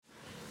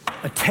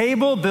A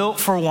table built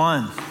for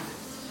one.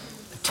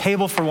 A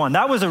table for one.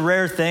 That was a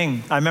rare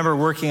thing. I remember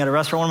working at a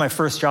restaurant. One of my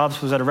first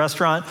jobs was at a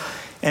restaurant.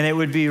 And it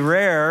would be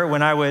rare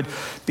when I would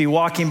be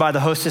walking by the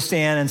hostess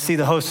stand and see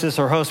the hostess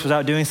or host was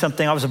out doing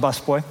something. I was a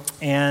busboy.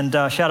 And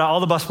shout out all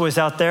the busboys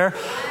out there.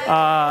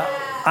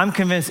 I'm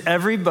convinced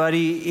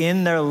everybody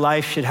in their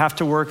life should have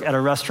to work at a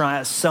restaurant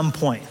at some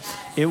point.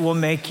 It will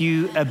make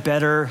you a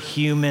better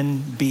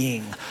human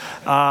being.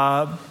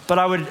 But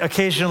I would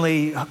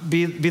occasionally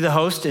be the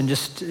host and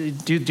just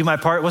do my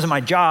part. It wasn't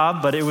my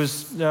job, but it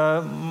was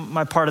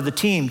my part of the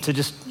team to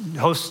just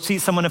seat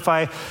someone if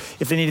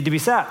they needed to be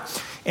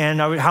sat.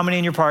 And how many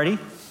in your party?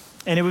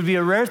 And it would be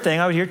a rare thing.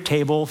 I would hear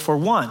table for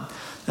one.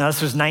 Now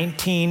this was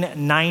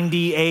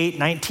 1998,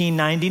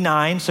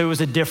 1999, so it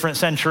was a different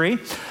century.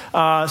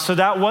 So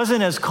that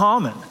wasn't as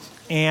common.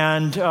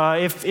 And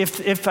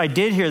if I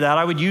did hear that,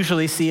 I would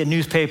usually see a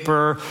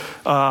newspaper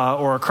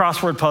or a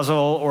crossword puzzle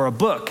or a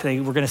book. They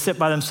were going to sit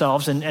by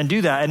themselves and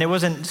do that. And it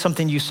wasn't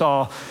something you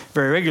saw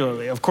very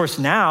regularly. Of course,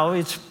 now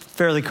it's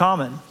fairly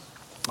common.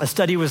 A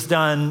study was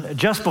done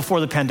just before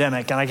the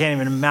pandemic, and I can't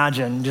even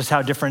imagine just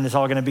how different it's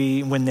all going to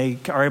be when they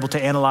are able to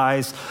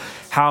analyze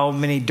how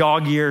many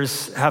dog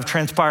years have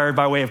transpired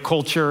by way of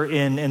culture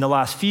in the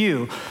last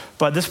few.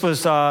 But this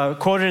was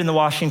quoted in the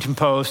Washington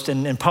Post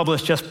and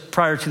published just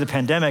prior to the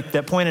pandemic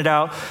that pointed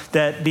out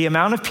that the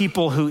amount of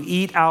people who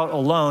eat out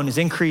alone is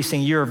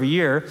increasing year over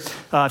year.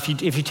 If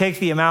you take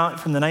the amount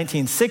from the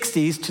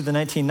 1960s to the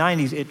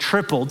 1990s, it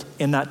tripled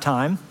in that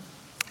time.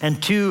 And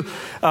to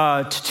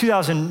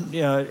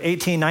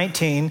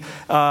 2018-19,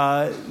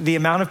 the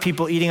amount of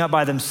people eating out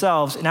by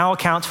themselves now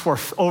accounts for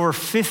over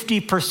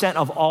 50%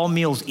 of all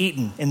meals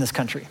eaten in this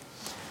country.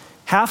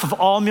 Half of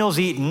all meals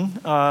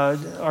eaten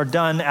are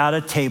done at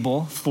a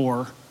table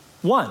for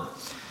one.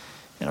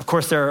 And of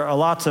course, there are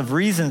lots of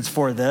reasons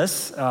for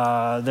this.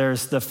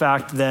 There's the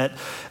fact that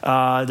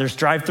there's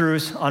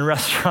drive-thrus on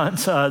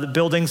restaurants, the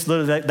buildings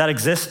that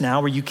exist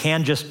now where you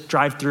can just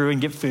drive through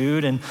and get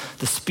food, and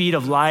the speed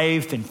of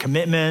life and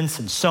commitments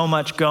and so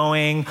much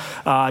going.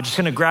 Just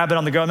gonna grab it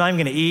on the go. I'm not even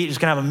gonna eat, just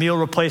gonna have a meal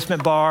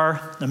replacement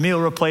bar, a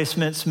meal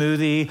replacement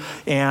smoothie,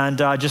 and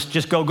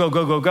just go.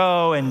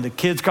 And the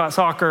kids got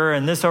soccer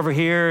and this over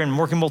here and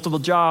working multiple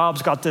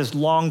jobs, got this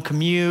long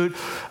commute.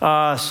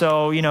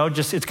 So,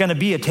 it's gonna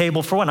be a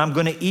table for one. I'm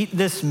going to eat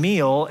this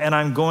meal, and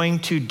I'm going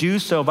to do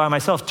so by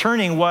myself,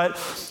 turning what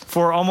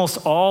for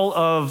almost all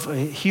of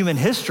human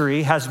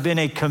history has been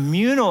a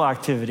communal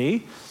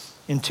activity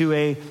into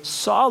a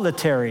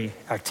solitary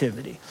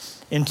activity,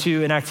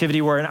 into an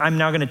activity where I'm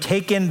now going to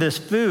take in this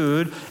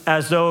food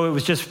as though it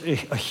was just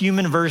a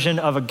human version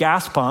of a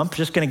gas pump,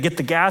 just going to get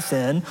the gas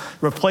in,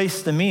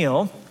 replace the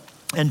meal,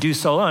 and do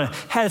so alone.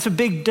 That's a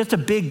big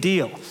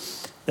deal.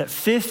 That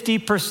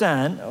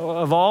 50%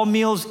 of all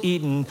meals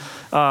eaten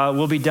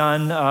will be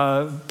done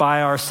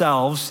by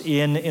ourselves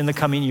in the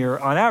coming year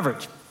on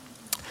average.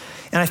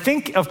 And I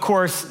think, of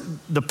course,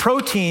 the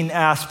protein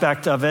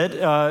aspect of it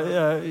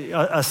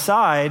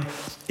aside,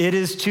 it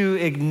is to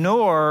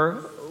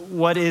ignore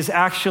what is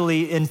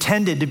actually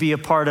intended to be a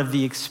part of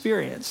the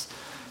experience.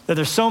 That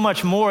there's so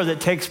much more that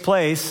takes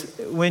place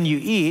when you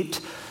eat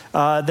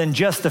than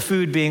just the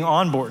food being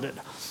onboarded.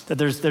 That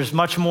there's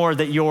much more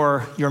that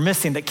you're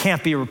missing that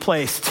can't be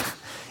replaced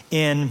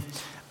in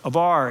a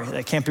bar,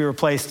 that can't be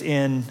replaced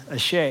in a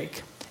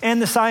shake.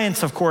 And the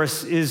science, of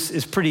course,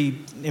 is pretty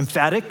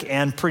emphatic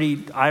and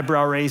pretty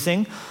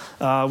eyebrow-raising.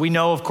 We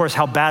know, of course,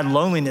 how bad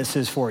loneliness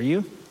is for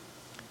you.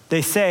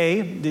 They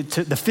say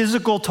the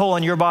physical toll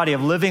on your body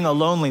of living a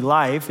lonely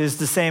life is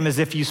the same as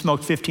if you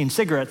smoked 15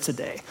 cigarettes a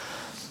day.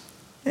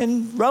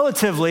 And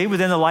relatively,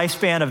 within the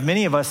lifespan of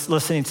many of us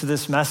listening to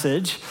this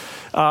message,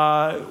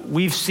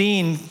 we've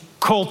seen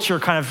culture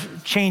kind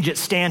of change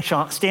its stance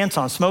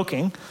on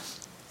smoking.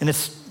 And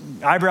it's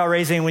eyebrow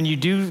raising when you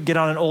do get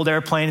on an old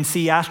airplane and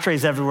see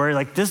ashtrays everywhere.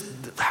 Like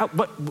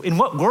in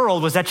what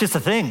world was that just a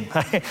thing?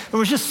 It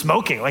was just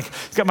smoking. Like,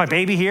 got my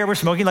baby here, we're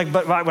smoking.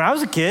 But when I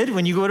was a kid,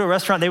 when you go to a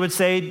restaurant, they would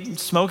say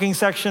smoking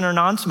section or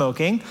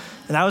non-smoking.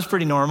 And that was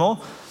pretty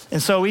normal.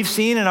 And so we've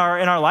seen in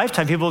our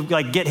lifetime, people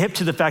like get hip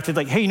to the fact that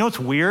like, hey, you know what's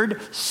weird?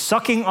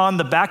 Sucking on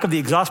the back of the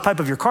exhaust pipe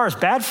of your car is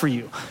bad for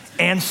you.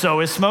 And so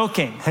is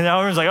smoking. And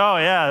everyone's like, oh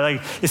yeah,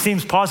 like it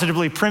seems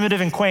positively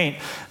primitive and quaint,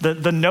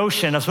 the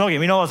notion of smoking.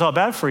 We know it's all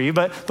bad for you,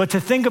 but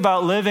to think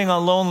about living a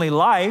lonely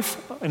life,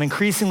 an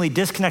increasingly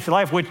disconnected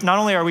life, which not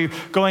only are we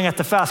going at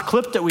the fast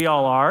clip that we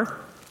all are,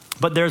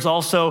 but there's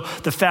also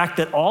the fact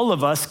that all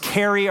of us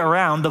carry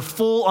around the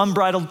full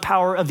unbridled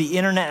power of the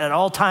internet at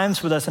all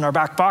times with us in our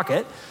back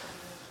pocket.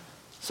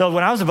 So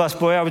when I was a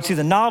busboy, I would see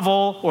the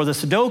novel or the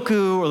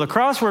Sudoku or the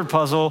crossword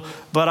puzzle,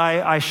 but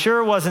I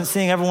sure wasn't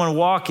seeing everyone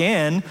walk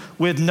in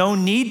with no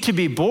need to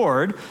be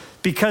bored,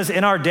 because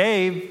in our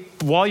day,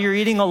 while you're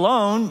eating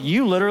alone,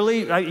 you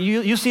literally,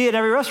 you see it at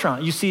every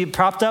restaurant. You see it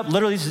propped up,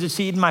 literally just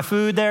eating my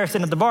food there,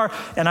 sitting at the bar,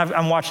 and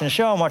I'm watching a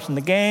show, I'm watching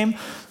the game,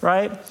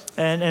 right?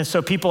 And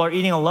so people are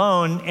eating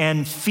alone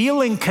and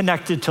feeling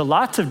connected to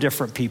lots of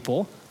different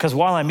people, because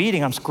while I'm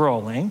eating, I'm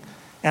scrolling.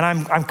 And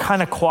I'm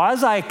kind of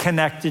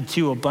quasi-connected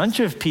to a bunch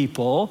of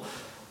people,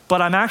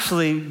 but I'm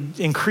actually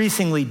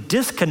increasingly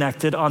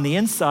disconnected on the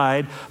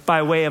inside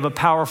by way of a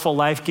powerful,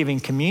 life-giving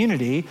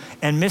community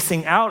and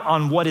missing out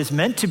on what is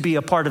meant to be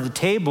a part of the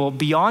table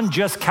beyond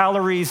just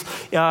calories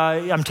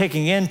I'm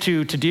taking in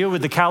to deal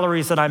with the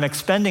calories that I'm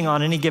expending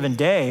on any given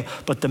day,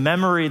 but the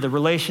memory, the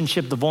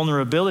relationship, the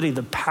vulnerability,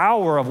 the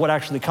power of what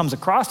actually comes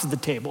across to the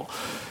table,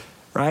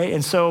 right?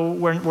 And so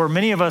where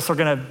many of us are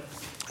gonna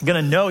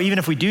know, even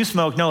if we do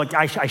smoke, no, like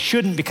I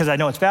shouldn't because I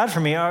know it's bad for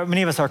me.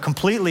 Many of us are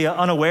completely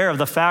unaware of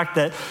the fact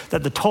that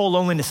the toll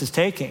loneliness is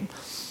taking.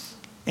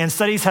 And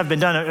studies have been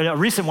done, a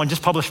recent one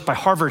just published by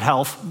Harvard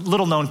Health,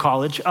 little known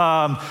college,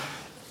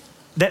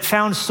 that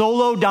found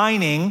solo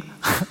dining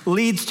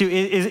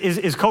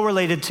is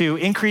correlated to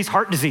increased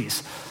heart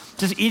disease.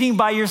 Just eating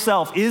by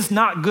yourself is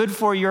not good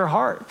for your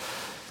heart.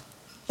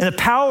 And the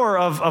power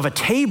of a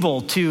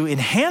table to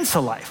enhance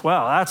a life,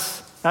 well,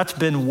 that's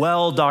been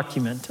well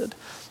documented.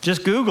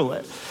 Just Google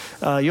it.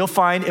 You'll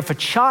find if a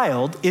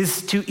child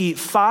is to eat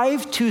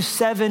 5 to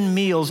 7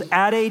 meals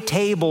at a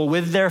table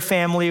with their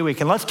family a week,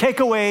 and let's take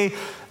away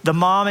the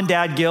mom and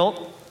dad guilt.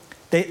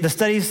 The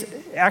studies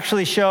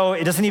actually show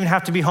it doesn't even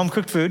have to be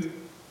home-cooked food.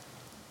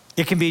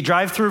 It can be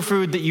drive-through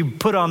food that you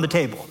put on the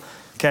table,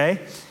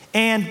 okay?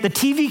 And the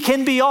TV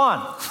can be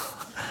on,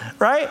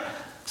 right?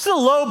 It's a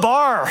low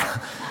bar.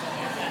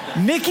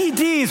 Mickey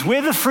D's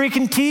with a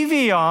freaking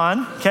TV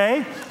on,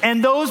 okay?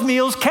 And those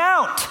meals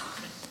count.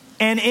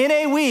 And in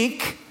a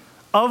week,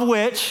 of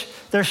which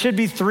there should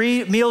be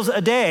 3 meals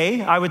a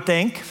day, I would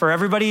think, for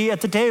everybody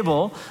at the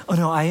table. Oh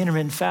no, I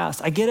intermittent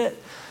fast. I get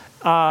it.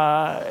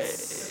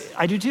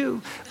 I do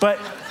too.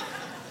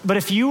 But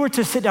if you were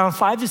to sit down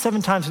 5 to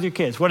 7 times with your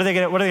kids, what are they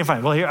gonna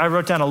find? Well, here I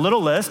wrote down a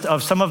little list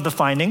of some of the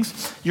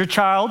findings. Your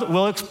child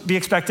will be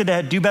expected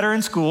to do better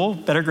in school,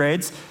 better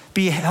grades,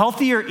 be a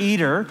healthier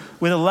eater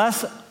with a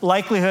less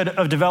likelihood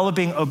of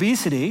developing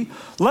obesity,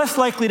 less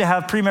likely to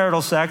have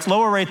premarital sex,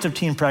 lower rates of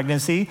teen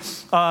pregnancy,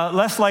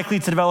 less likely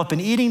to develop an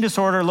eating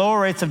disorder,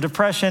 lower rates of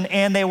depression,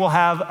 and they will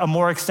have a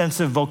more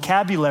extensive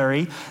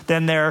vocabulary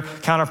than their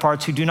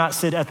counterparts who do not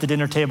sit at the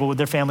dinner table with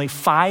their family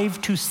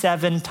 5 to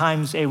 7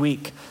 times a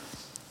week.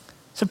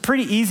 It's a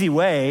pretty easy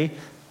way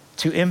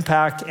to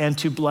impact and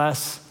to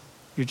bless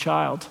your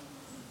child.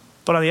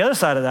 But on the other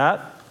side of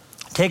that,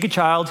 take a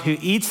child who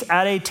eats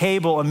at a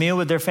table a meal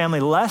with their family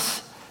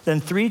less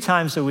than 3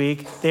 times a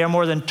week. They are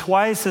more than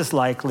twice as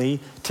likely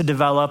to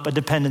develop a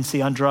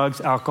dependency on drugs,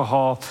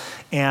 alcohol,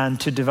 and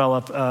to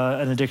develop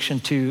an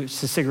addiction to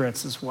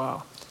cigarettes as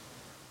well.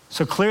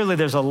 So clearly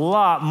there's a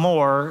lot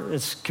more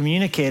that's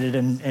communicated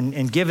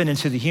and given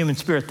into the human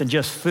spirit than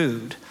just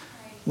food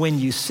when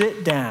you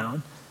sit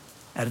down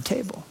at a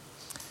table.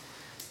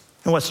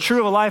 And what's true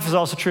of a life is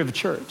also true of a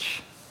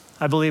church.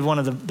 I believe one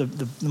of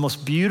the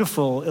most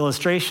beautiful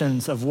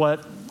illustrations of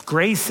what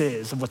grace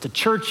is, of what the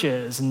church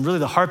is, and really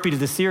the heartbeat of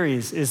the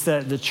series is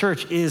that the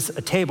church is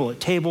a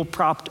table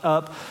propped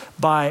up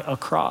by a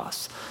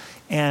cross.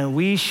 And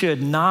we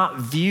should not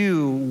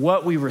view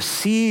what we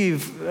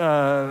receive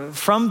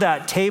from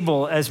that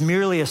table as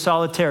merely a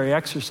solitary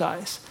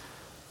exercise,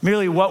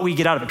 merely what we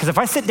get out of it. Because if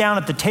I sit down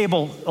at the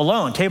table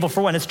alone, table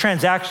for one, it's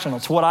transactional.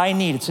 It's what I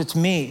need. It's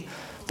me.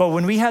 But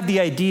when we have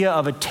the idea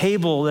of a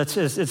table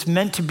it's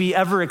meant to be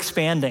ever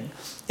expanding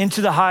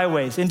into the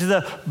highways, into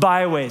the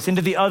byways,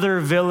 into the other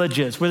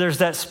villages, where there's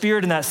that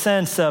spirit and that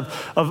sense of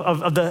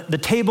the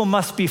table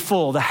must be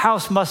full, the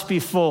house must be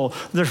full,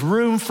 there's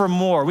room for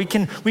more, we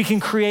can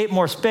create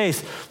more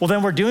space. Well,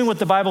 then we're doing what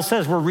the Bible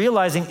says. We're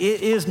realizing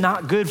it is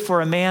not good for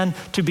a man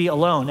to be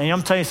alone. And I'm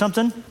gonna tell you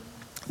something,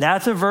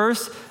 that's a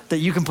verse that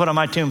you can put on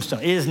my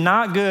tombstone. It is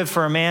not good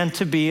for a man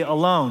to be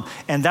alone.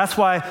 And that's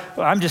why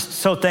I'm just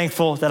so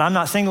thankful that I'm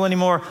not single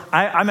anymore.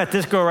 I met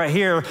this girl right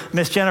here,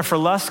 Miss Jennifer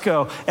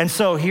Lusko. And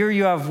so here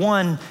you have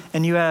one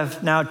and you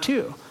have now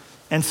 2.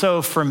 And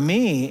so for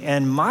me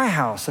and my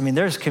house, I mean,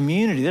 there's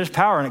community, there's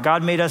power in it.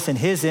 God made us in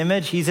his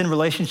image. He's in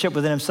relationship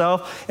within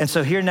himself. And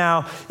so here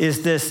now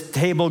is this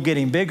table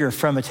getting bigger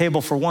from a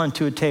table for 1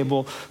 to a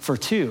table for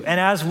 2.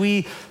 And as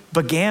we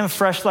began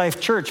Fresh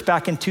Life Church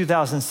back in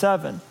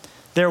 2007,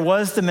 there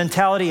was the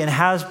mentality and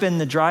has been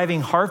the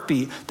driving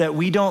heartbeat that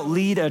we don't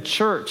lead a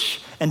church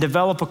and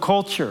develop a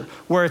culture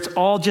where it's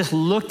all just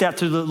looked at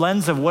through the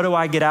lens of what do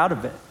I get out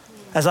of it?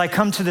 As I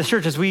come to this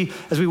church, as we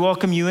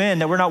welcome you in,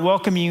 that we're not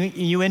welcoming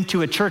you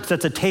into a church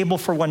that's a table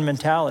for one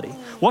mentality.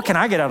 What can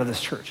I get out of this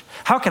church?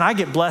 How can I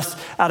get blessed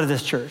out of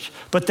this church?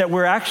 But that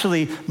we're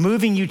actually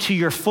moving you to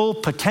your full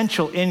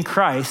potential in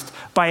Christ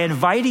by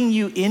inviting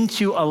you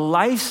into a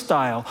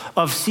lifestyle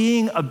of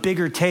seeing a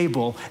bigger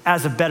table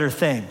as a better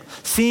thing,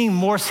 seeing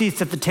more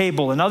seats at the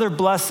table and other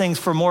blessings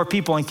for more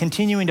people and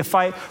continuing to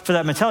fight for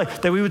that mentality.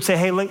 That we would say,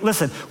 hey,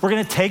 listen, we're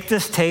gonna take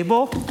this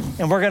table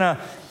and we're gonna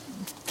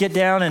get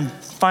down and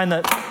find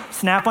the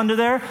snap under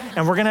there,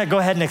 and we're gonna go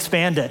ahead and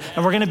expand it.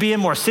 And we're gonna be in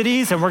more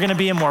cities, and we're gonna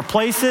be in more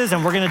places,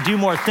 and we're gonna do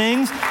more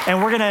things,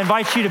 and we're gonna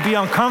invite you to be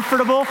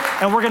uncomfortable,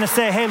 and we're gonna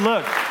say, hey,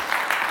 look,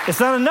 It's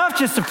not enough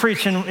just to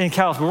preach in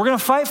California. We're going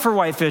to fight for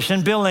Whitefish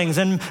and Billings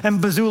and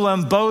Missoula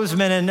and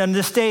Bozeman and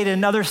the state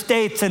and other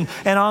states and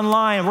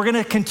online. We're going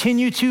to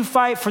continue to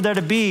fight for there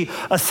to be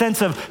a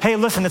sense of, hey,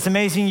 listen, it's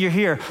amazing you're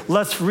here.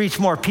 Let's reach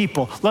more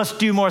people. Let's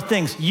do more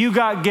things. You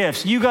got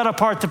gifts. You got a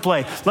part to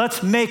play.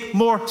 Let's make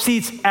more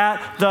seats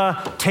at the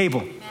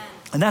table.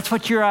 And that's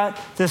what you're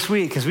at this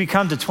week as we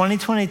come to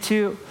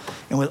 2022.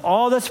 And with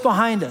all that's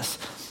behind us,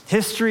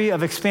 history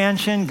of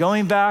expansion,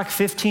 going back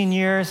 15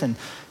 years and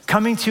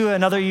coming to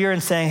another year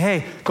and saying,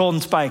 hey, Golden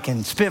Spike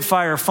and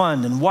Spitfire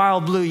Fund and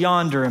Wild Blue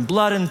Yonder and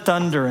Blood and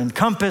Thunder and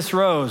Compass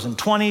Rose and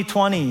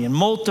 2020 and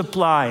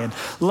Multiply and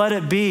Let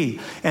It Be.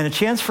 And a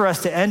chance for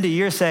us to end a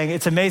year saying,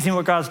 it's amazing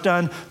what God's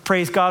done.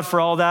 Praise God for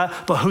all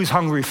that. But who's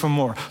hungry for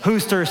more?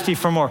 Who's thirsty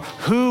for more?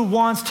 Who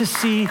wants to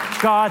see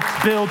God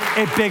build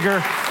a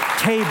bigger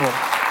table?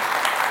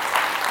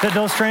 That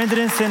those stranded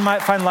in sin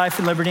might find life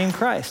and liberty in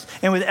Christ.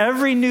 And with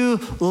every new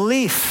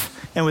leaf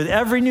and with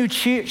every new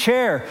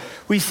chair,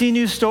 we see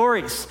new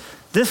stories.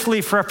 This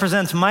leaf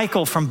represents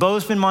Michael from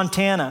Bozeman,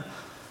 Montana,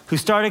 who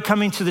started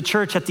coming to the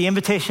church at the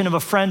invitation of a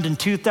friend in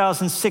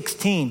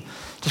 2016,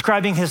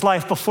 describing his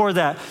life before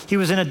that. He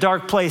was in a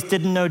dark place,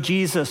 didn't know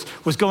Jesus,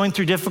 was going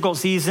through difficult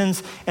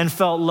seasons, and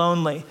felt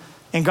lonely.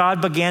 And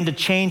God began to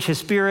change his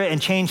spirit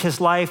and change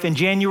his life. In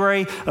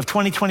January of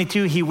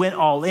 2022, he went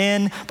all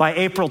in. By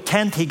April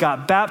 10th, he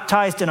got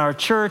baptized in our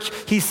church.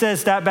 He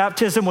says that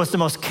baptism was the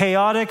most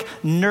chaotic,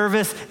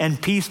 nervous,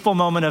 and peaceful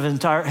moment of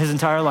his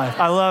entire life.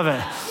 I love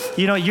it.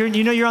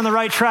 You're on the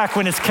right track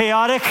when it's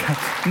chaotic,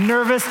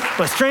 nervous,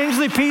 but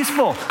strangely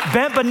peaceful.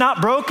 Bent but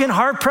not broken,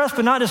 hard pressed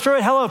but not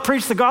destroyed. Hello,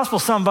 preach the gospel,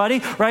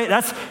 somebody, right?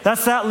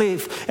 That's that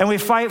leaf. And we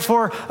fight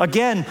for,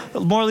 again,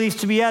 more leaves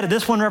to be added.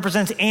 This one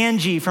represents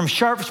Angie from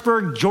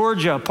Sharpsburg,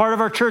 Georgia, part of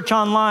our church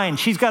online.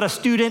 She's got a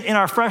student in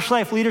our Fresh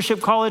Life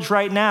Leadership College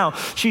right now.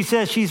 She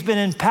says she's been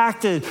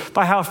impacted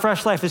by how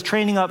Fresh Life is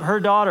training up her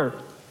daughter.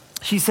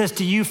 She says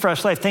to you,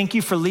 Fresh Life, thank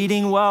you for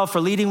leading well, for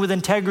leading with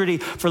integrity,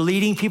 for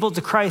leading people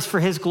to Christ for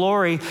his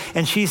glory.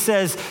 And she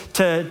says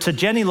to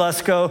Jenny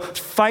Lusko,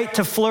 Fight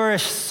to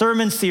Flourish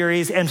sermon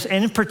series, and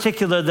in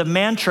particular, the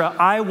mantra,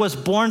 I was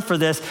born for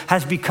this,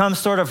 has become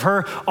sort of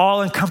her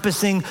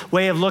all-encompassing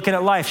way of looking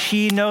at life.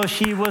 She knows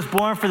she was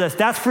born for this.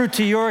 That's fruit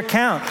to your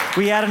account.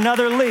 We add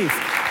another leaf,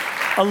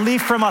 a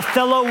leaf from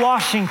Othello,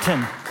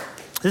 Washington.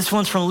 This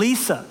one's from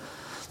Lisa.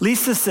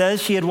 Lisa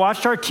says she had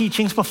watched our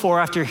teachings before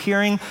after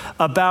hearing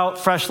about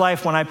Fresh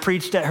Life when I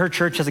preached at her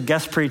church as a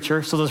guest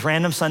preacher. So those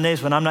random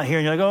Sundays when I'm not here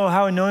and you're like, oh,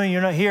 how annoying,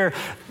 you're not here.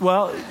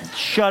 Well,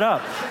 shut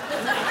up.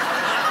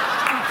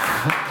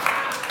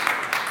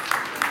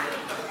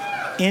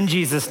 In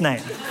Jesus'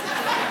 name.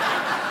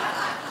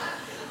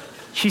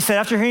 She said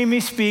after hearing me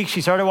speak,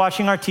 she started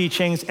watching our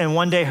teachings and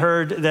one day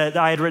heard that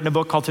I had written a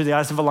book called Through the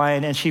Eyes of a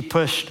Lion, and she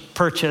pushed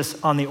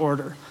purchase on the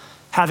order,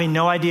 having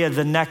no idea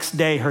the next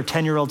day her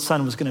 10-year-old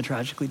son was going to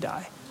tragically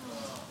die.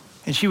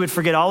 And she would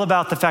forget all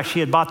about the fact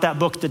she had bought that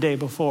book the day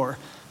before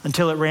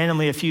until it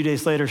randomly a few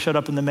days later showed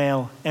up in the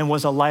mail and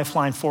was a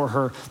lifeline for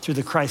her through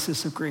the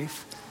crisis of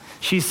grief.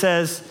 She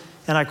says,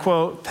 and I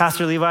quote,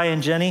 Pastor Levi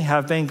and Jenny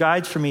have been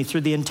guides for me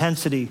through the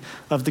intensity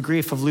of the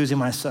grief of losing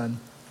my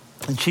son.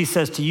 And she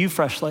says to you,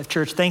 Fresh Life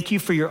Church, thank you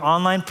for your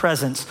online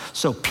presence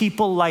so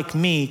people like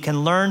me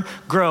can learn,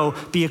 grow,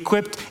 be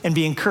equipped, and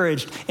be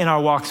encouraged in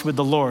our walks with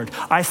the Lord.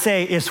 I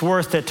say it's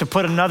worth it to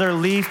put another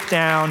leaf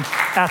down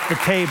at the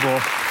table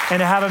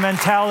and to have a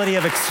mentality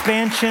of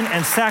expansion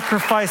and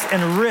sacrifice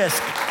and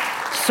risk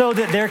so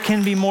that there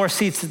can be more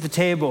seats at the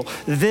table.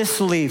 This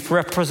leaf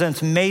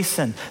represents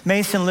Mason.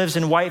 Mason lives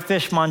in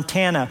Whitefish,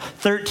 Montana,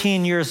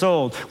 13 years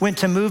old, went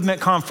to Movement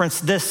Conference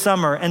this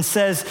summer and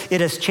says, it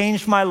has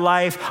changed my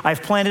life.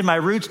 I've planted my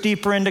roots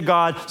deeper into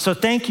God. So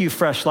thank you,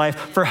 Fresh Life,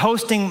 for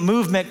hosting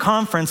Movement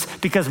Conference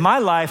because my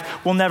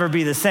life will never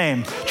be the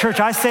same.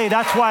 Church, I say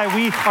that's why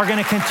we are going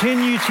to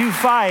continue to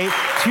fight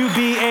to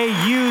be a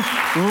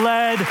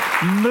youth-led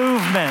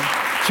movement,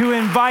 to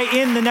invite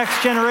in the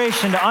next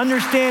generation to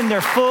understand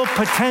their full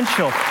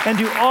potential and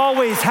to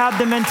always have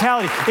the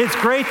mentality. It's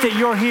great that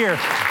you're here.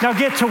 Now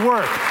get to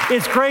work.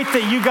 It's great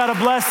that you got a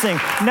blessing.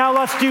 Now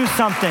let's do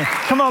something.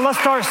 Come on, let's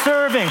start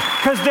serving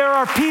because there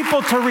are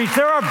people to reach.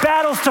 There are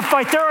battles to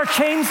fight. There are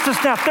chains to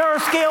snap. There are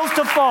scales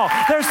to fall.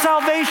 There's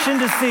salvation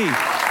to see.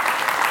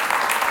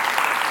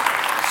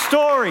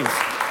 Stories.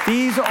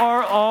 These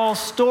are all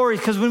stories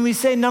because when we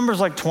say numbers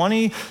like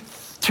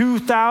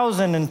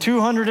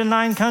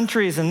 22,209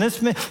 countries, and this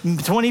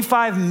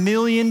 25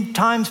 million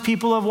times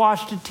people have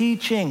watched a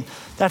teaching.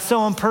 That's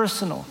so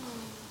impersonal.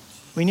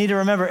 We need to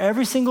remember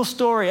every single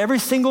story, every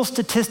single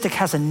statistic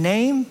has a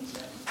name,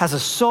 has a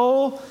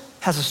soul,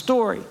 has a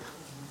story.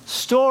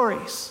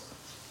 Stories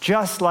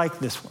just like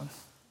this one.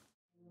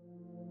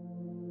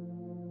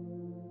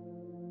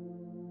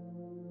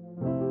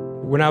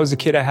 When I was a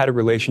kid, I had a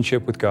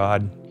relationship with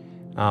God.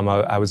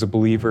 I was a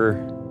believer,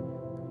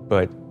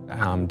 but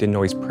didn't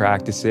always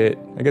practice it.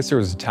 I guess there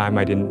was a time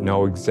I didn't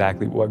know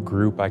exactly what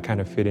group I kind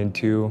of fit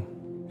into.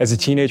 As a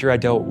teenager, I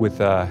dealt with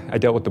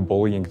the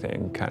bullying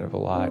thing kind of a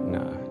lot, and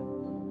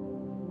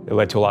it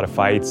led to a lot of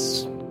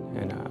fights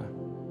and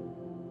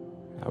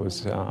I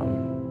was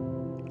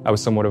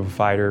somewhat of a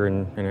fighter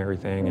and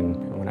everything.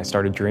 And when I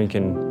started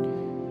drinking,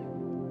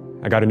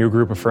 I got a new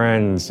group of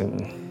friends,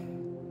 and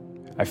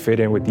I fit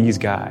in with these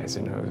guys,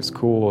 and it was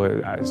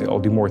cool. I'll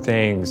do more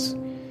things,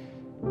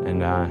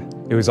 and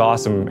it was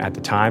awesome at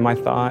the time. I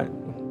thought,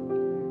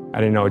 I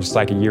didn't know, just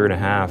like a year and a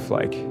half,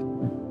 like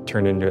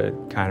turned into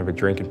kind of a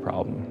drinking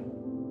problem.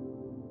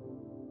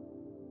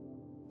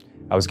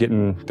 I was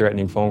getting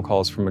threatening phone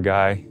calls from a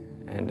guy,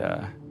 and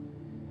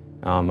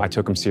I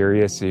took them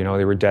serious. You know,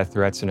 they were death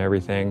threats and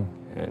everything.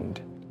 And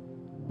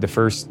the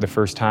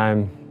first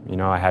time, you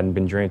know, I hadn't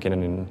been drinking,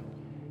 and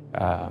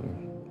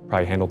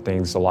probably handled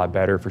things a lot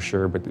better for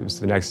sure. But it was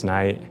the next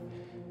night,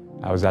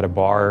 I was at a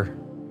bar,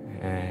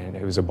 and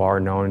it was a bar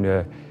known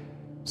to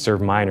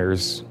serve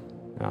minors.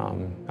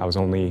 I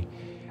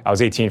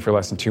was 18 for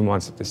less than 2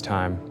 months at this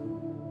time,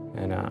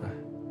 and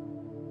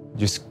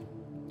just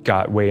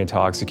got way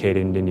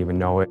intoxicated and didn't even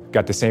know it.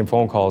 Got the same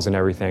phone calls and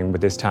everything, but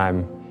this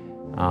time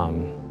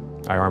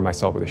I armed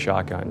myself with a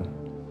shotgun,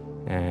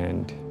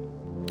 and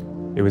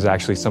it was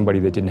actually somebody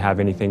that didn't have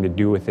anything to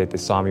do with it that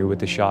saw me with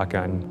the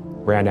shotgun,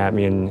 ran at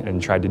me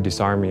and tried to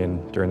disarm me,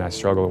 and during that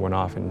struggle it went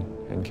off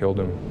and killed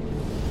him.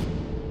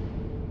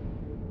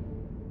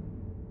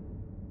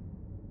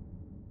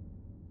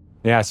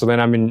 Yeah, so then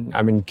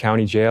I'm in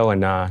county jail,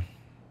 and I'm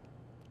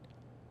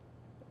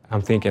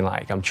thinking,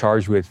 like, I'm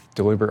charged with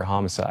deliberate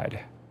homicide,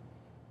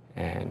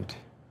 and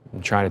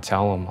I'm trying to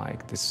tell them,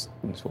 like, this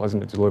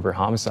wasn't a deliberate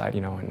homicide,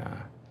 you know, and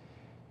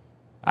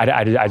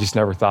I just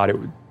never thought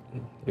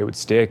it would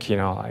stick, you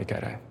know. Like,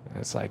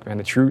 it's like, man,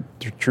 the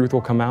truth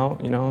will come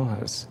out, you know.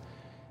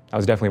 That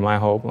was definitely my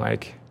hope,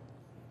 like,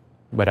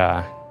 but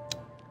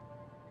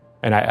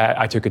and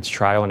I took it to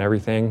trial and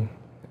everything,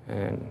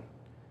 and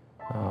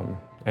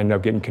ended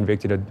up getting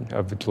convicted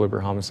of the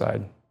deliberate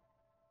homicide.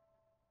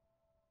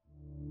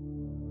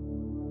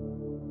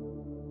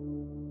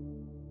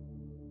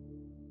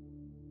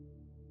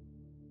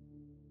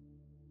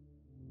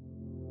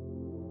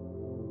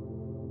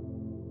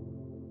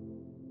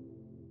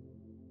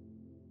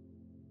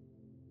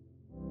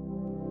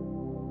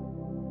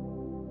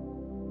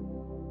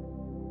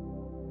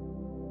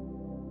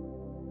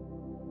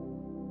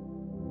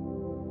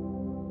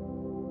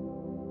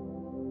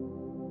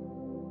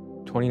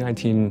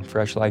 "2019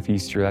 Fresh Life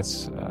Easter,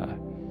 that's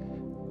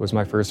was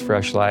my first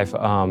Fresh Life.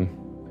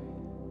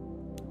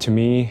 To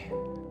me,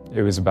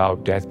 it was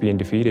about death being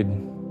defeated,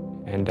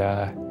 and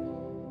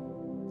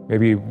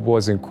maybe it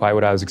wasn't quite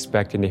what I was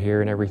expecting to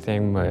hear and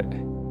everything, but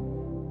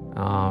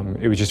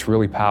it was just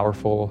really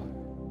powerful.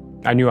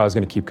 I knew I was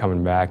going to keep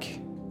coming back.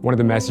 One of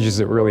the messages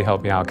that really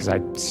helped me out, because I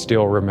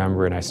still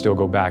remember and I still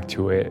go back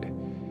to it,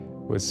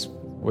 was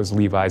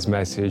Levi's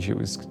message. It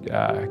was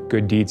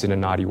good deeds in a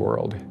naughty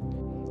world.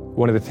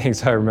 One of the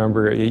things I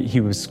remember,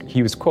 he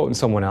was quoting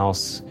someone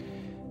else.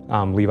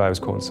 Levi was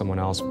quoting someone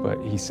else,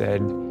 but he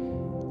said,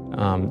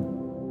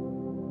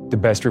 "The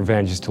best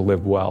revenge is to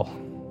live well."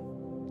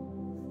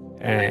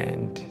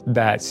 And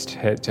that's,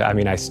 I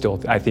mean, I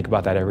think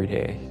about that every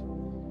day.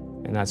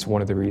 And that's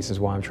one of the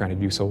reasons why I'm trying to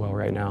do so well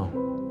right now.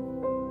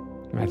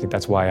 And I think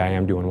that's why I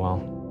am doing well.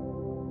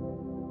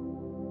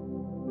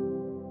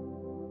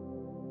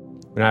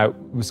 When I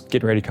was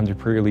getting ready to come to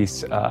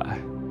pre-release,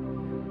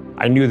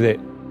 I knew that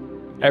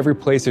every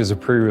place there's a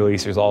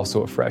pre-release, there's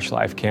also a Fresh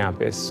Life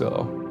campus.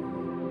 So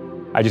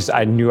I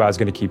knew I was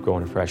going to keep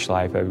going to Fresh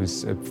Life.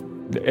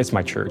 It's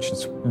my church.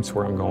 It's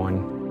where I'm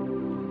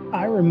going.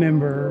 I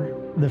remember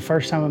the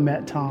first time I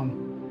met Tom,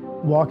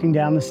 walking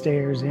down the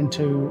stairs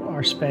into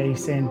our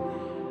space, and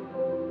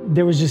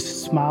there was just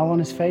a smile on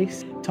his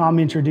face. Tom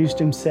introduced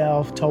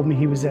himself, told me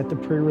he was at the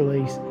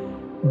pre-release,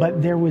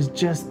 but there was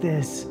just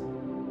this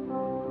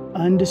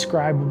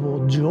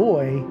undescribable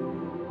joy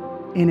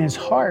in his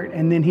heart.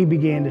 And then he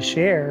began to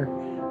share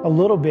a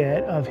little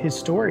bit of his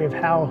story of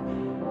how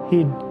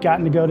he'd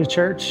gotten to go to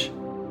church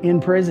in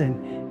prison.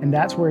 And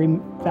that's where he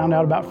found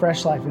out about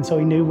Fresh Life. And so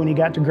he knew when he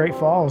got to Great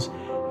Falls,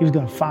 he was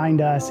going to find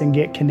us and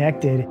get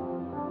connected.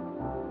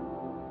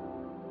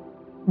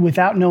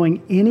 Without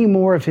knowing any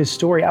more of his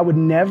story, I would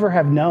never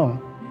have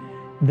known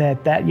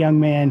that young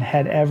man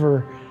had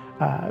ever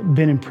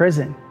been in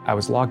prison. I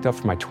was locked up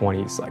for my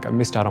 20s. Like, I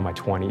missed out on my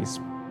 20s.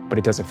 But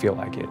it doesn't feel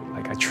like it.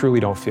 Like, I truly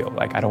don't feel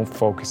like, I don't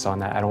focus on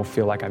that. I don't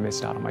feel like I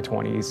missed out on my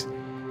 20s.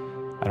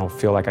 I don't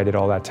feel like I did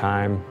all that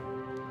time.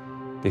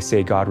 They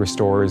say God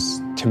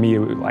restores. To me, it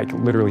was like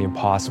literally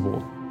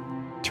impossible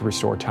to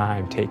restore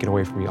time taken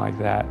away from me like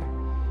that.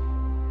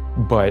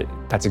 But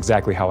that's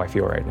exactly how I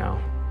feel right now.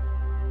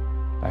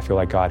 I feel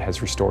like God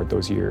has restored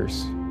those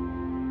years.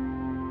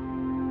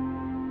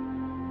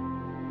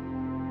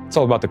 It's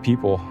all about the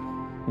people.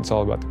 It's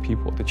all about the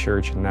people at the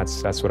church, and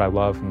that's what I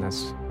love, and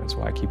that's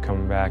why I keep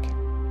coming back.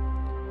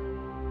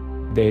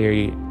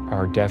 They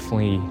are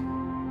definitely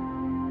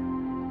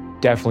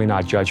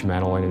not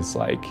judgmental, and it's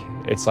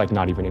like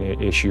not even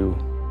an issue.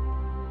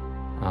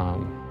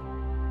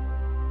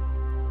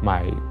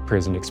 My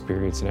prison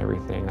experience and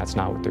everything, that's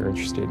not what they're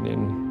interested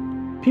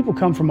in. People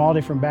come from all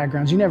different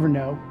backgrounds. You never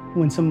know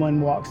when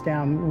someone walks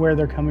down, where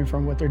they're coming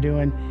from, what they're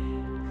doing.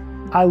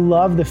 I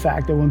love the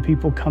fact that when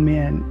people come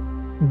in,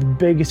 the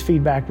biggest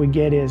feedback we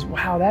get is,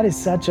 wow, that is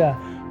such a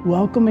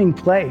welcoming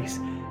place.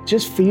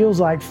 Just feels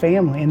like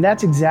family. And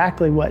that's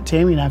exactly what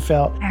Tammy and I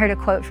felt. I heard a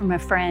quote from a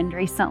friend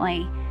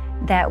recently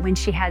that when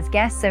she has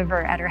guests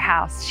over at her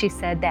house, she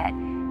said that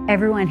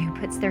everyone who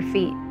puts their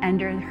feet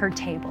under her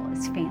table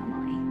is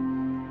family.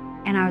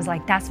 And I was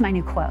like, that's my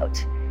new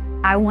quote.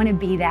 I want to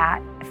be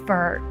that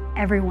for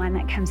everyone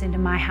that comes into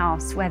my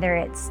house, whether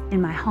it's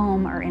in my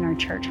home or in our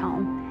church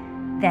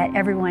home, that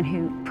everyone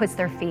who puts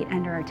their feet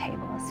under our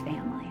table is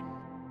family.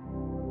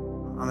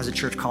 I'm as a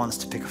church calling us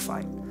to pick a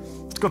fight.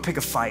 Let's go pick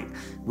a fight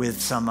with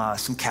some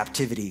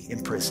captivity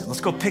in prison. Let's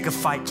go pick a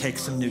fight, take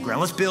some new ground.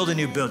 Let's build a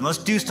new building. Let's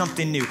do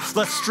something new.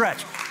 Let's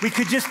stretch. We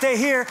could just stay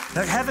here.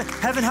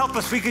 Heaven help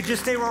us. We could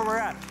just stay where we're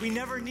at. We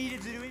never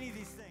needed to do any of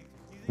these things.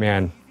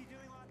 Man,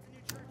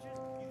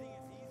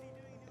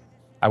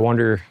 I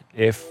wonder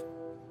if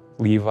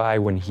Levi,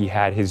 when he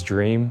had his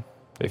dream,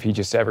 if he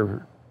just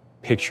ever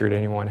pictured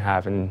anyone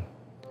having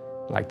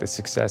like the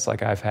success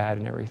like I've had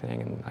and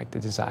everything, and like the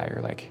desire,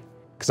 like,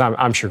 because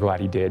I'm sure glad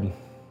he did.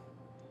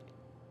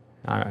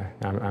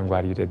 I'm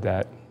glad he did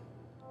that.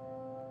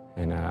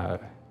 And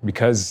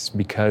because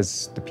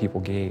the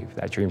people gave,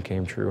 that dream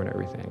came true and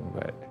everything.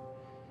 But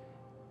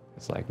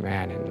it's like,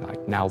 man, and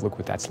like now look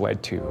what that's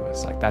led to.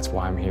 It's like, that's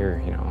why I'm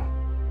here, you know.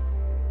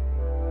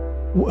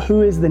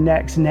 Who is the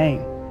next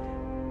name?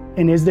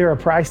 And is there a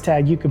price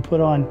tag you can put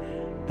on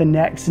the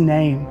next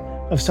name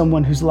of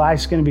someone whose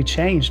life's going to be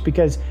changed?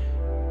 Because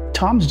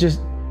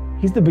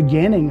he's the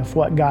beginning of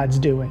what God's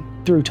doing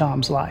through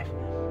Tom's life.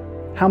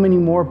 How many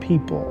more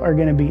people are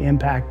going to be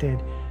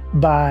impacted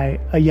by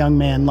a young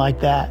man like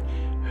that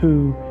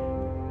who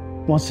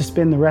wants to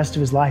spend the rest of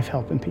his life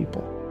helping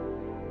people?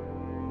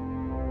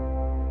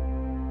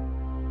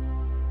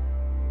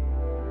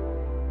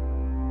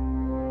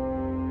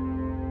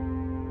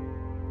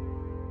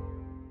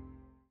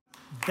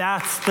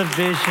 That's the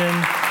vision.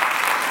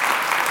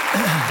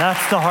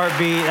 That's the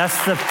heartbeat.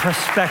 That's the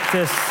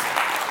prospectus.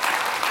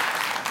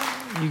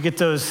 You get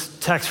those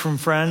texts from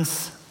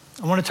friends.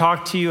 I want to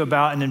talk to you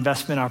about an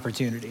investment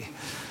opportunity,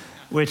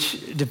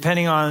 which,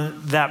 depending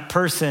on that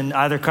person,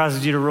 either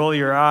causes you to roll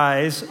your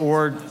eyes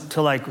or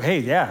to like, hey,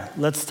 yeah,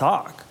 let's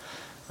talk,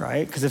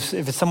 right? Because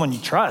if it's someone you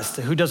trust,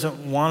 who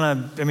doesn't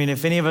want to, I mean,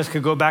 if any of us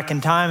could go back in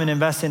time and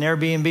invest in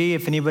Airbnb,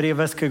 if anybody of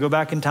us could go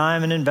back in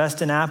time and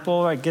invest in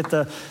Apple, right, get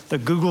the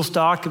Google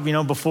stock,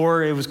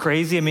 before it was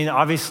crazy. I mean,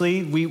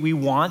 obviously, we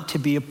want to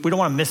we don't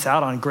want to miss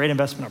out on great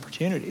investment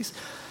opportunities.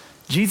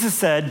 Jesus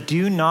said,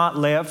 do not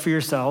lay up for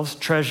yourselves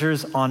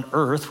treasures on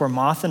earth where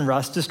moth and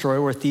rust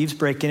destroy, where thieves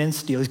break in and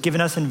steal. He's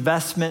given us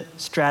investment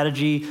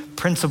strategy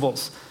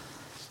principles.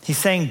 He's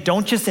saying,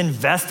 don't just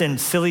invest in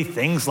silly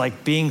things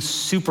like being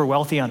super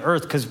wealthy on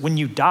earth, because when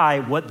you die,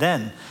 what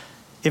then?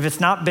 If it's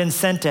not been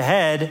sent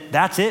ahead,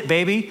 that's it,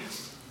 baby.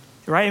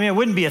 Right? I mean, it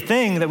wouldn't be a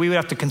thing that we would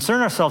have to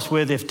concern ourselves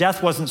with if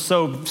death wasn't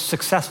so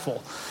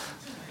successful.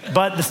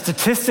 But the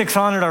statistics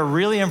on it are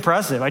really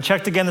impressive. I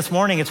checked again this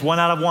morning, it's 1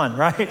 out of 1,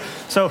 right?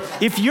 So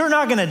if you're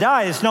not gonna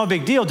die, it's no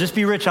big deal, just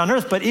be rich on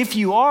earth. But if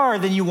you are,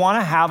 then you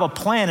wanna have a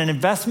plan, an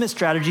investment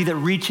strategy that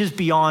reaches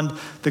beyond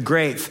the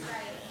grave.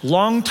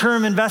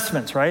 Long-term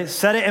investments, right?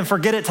 Set it and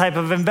forget it type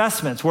of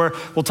investments, where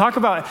we'll talk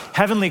about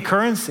heavenly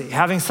currency,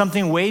 having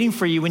something waiting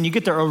for you when you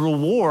get there, a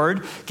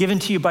reward given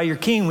to you by your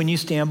king when you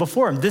stand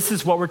before him. This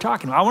is what we're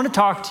talking about. I wanna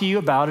talk to you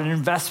about an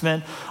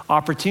investment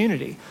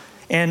opportunity.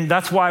 And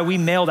that's why we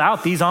mailed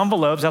out these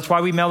envelopes. That's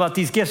why we mailed out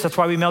these gifts. That's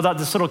why we mailed out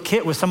this little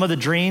kit with some of the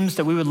dreams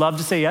that we would love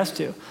to say yes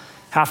to.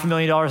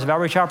 $500,000 of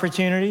outreach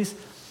opportunities,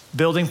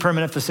 building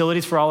permanent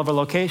facilities for all of our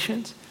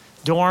locations,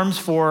 dorms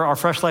for our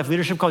Fresh Life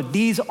Leadership Code.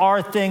 These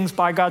are things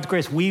by God's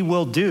grace we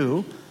will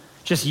do.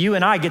 Just you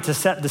and I get to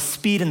set the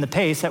speed and the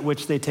pace at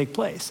which they take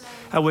place,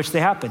 at which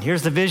they happen.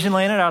 Here's the vision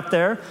laying it out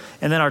there.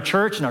 And then our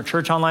church and our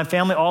church online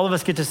family, all of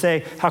us get to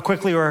say how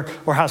quickly or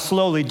how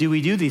slowly do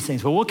we do these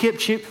things. But we'll keep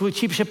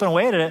chipping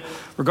away at it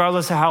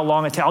regardless of how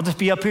long it takes. I'll just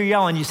be up here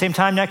yelling, you same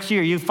time next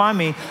year, you find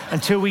me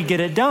until we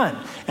get it done.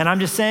 And I'm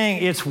just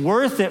saying it's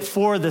worth it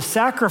for the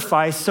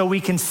sacrifice so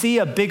we can see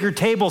a bigger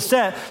table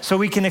set so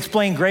we can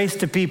explain grace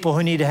to people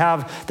who need to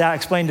have that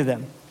explained to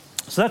them.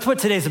 So that's what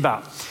today's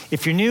about.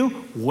 If you're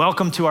new,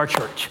 welcome to our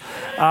church.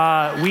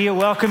 We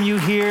welcome you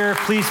here.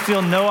 Please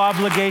feel no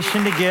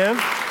obligation to give.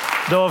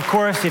 Though, of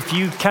course, if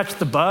you catch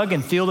the bug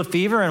and feel the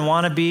fever and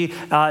want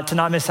to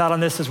not miss out on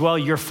this as well,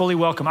 you're fully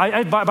welcome.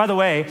 By the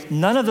way,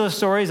 none of those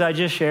stories I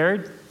just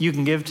shared, you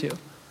can give to.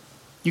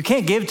 You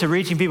can't give to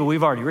reaching people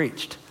we've already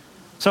reached.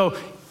 So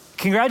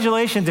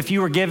congratulations if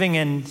you were giving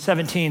in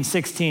 17,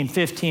 16,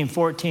 15,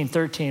 14,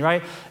 13,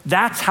 right?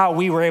 That's how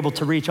we were able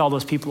to reach all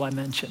those people I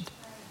mentioned.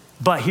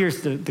 But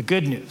here's the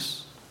good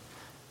news.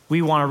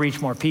 We want to reach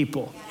more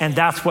people. And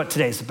that's what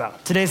today's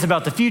about. Today's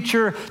about the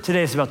future.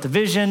 Today's about the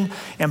vision.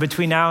 And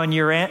between now and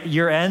year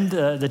end,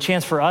 the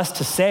chance for us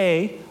to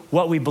say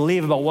what we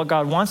believe about what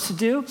God wants to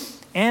do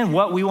and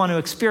what we want to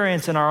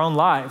experience in our own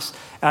lives.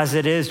 As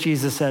it is,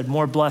 Jesus said,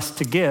 more blessed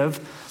to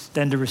give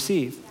than to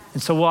receive.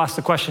 And so we'll ask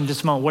the question in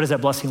just a moment, what does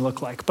that blessing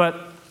look like? But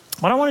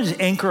what I want to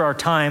just anchor our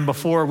time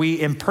before we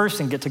in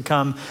person get to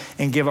come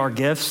and give our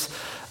gifts.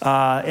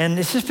 And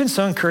it's just been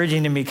so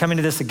encouraging to me coming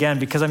to this again,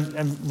 because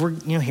we're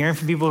hearing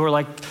from people who are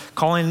like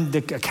calling the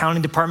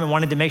accounting department,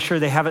 wanting to make sure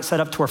they have it set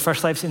up to where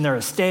Fresh Life's in their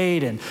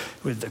estate, and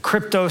with the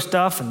crypto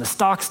stuff and the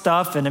stock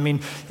stuff. And I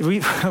mean,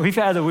 we've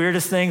had the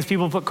weirdest things.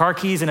 People put car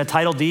keys and a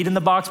title deed in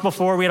the box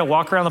before. We had to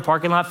walk around the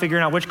parking lot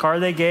figuring out which car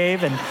they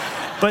gave.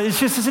 But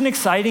it's an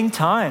exciting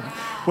time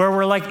where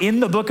we're like in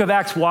the book of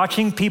Acts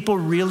watching people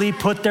really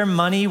put their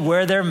money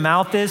where their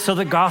mouth is so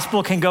the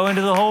gospel can go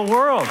into the whole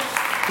world.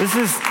 This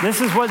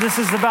is what this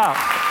is about.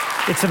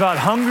 It's about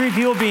hungry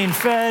people being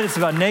fed. It's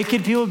about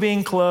naked people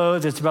being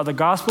clothed. It's about the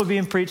gospel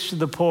being preached to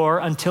the poor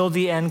until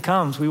the end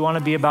comes. We want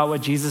to be about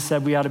what Jesus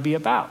said we ought to be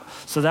about.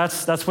 So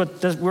that's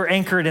what we're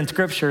anchored in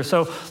Scripture.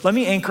 So let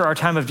me anchor our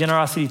time of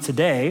generosity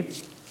today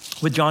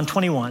with John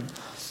 21.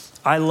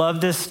 I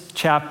love this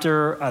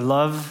chapter. I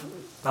love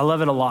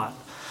it a lot.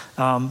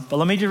 But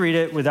let me just read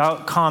it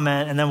without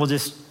comment, and then we'll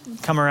just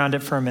come around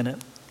it for a minute.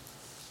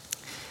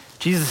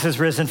 Jesus has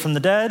risen from the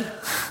dead.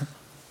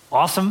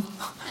 Awesome.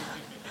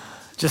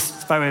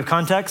 Just by way of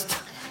context,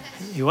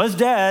 he was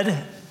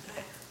dead.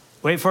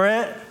 Wait for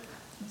it.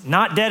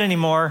 Not dead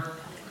anymore.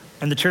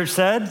 And the church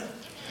said,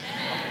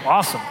 Amen.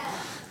 Awesome.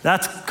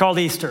 That's called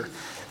Easter.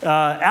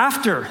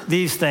 After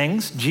these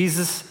things,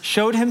 Jesus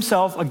showed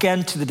himself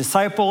again to the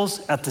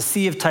disciples at the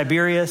Sea of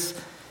Tiberias.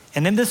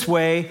 And in this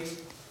way,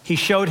 he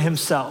showed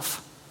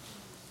himself.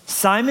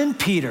 Simon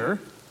Peter,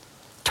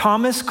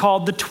 Thomas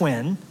called the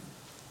twin,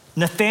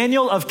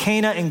 Nathanael of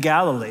Cana in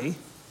Galilee,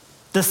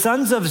 the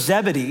sons of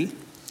Zebedee,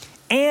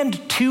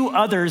 and 2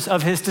 others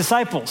of his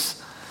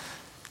disciples.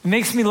 It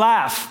makes me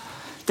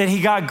laugh that he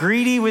got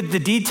greedy with the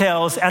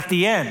details at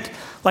the end.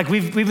 Like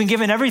we've been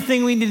given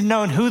everything we need to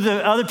know and who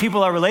the other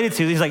people are related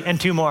to. He's like, and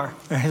 2 more.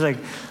 He's like,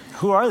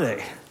 who are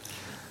they?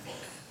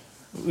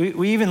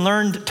 We even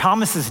learned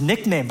Thomas's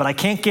nickname, but I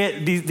can't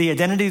get the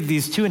identity of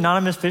these 2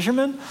 anonymous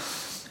fishermen.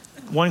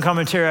 One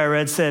commentary I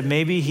read said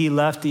maybe he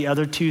left the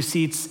other 2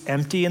 seats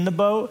empty in the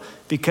boat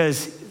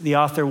because the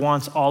author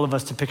wants all of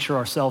us to picture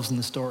ourselves in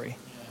the story.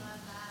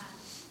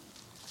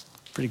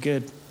 Pretty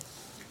good.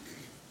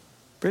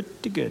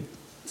 Pretty good.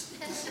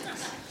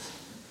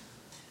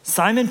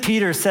 Simon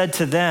Peter said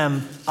to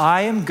them,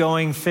 I am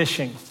going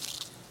fishing.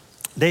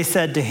 They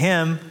said to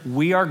him,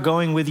 we are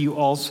going with you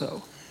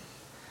also.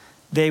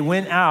 They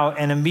went out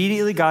and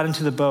immediately got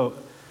into the boat,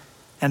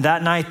 and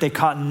that night they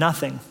caught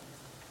nothing.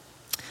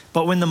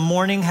 But when the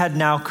morning had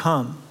now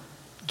come,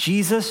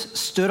 Jesus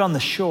stood on the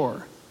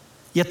shore,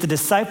 yet the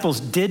disciples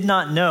did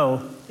not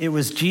know it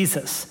was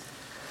Jesus.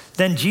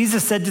 Then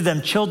Jesus said to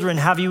them, children,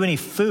 have you any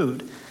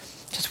food?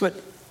 Just what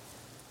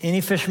any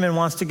fisherman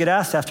wants to get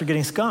asked after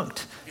getting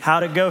skunked.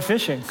 How'd it go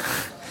fishing?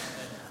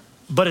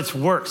 But it's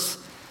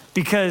worse,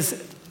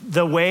 because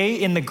the way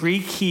in the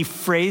Greek he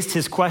phrased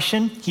his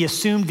question, he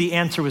assumed the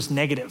answer was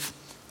negative.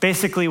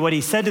 Basically what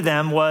he said to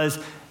them was,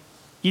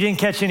 you didn't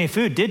catch any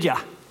food, did ya?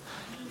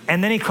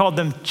 And then he called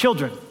them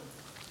children,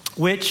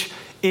 which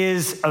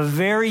is a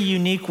very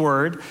unique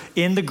word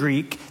in the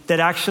Greek that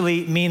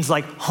actually means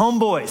like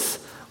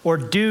homeboys or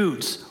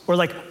dudes or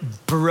like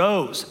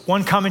bros.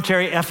 One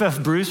commentary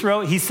F.F. Bruce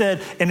wrote, he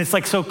said, and it's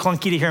like so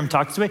clunky to hear him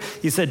talk this way,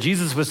 he said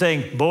Jesus was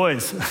saying,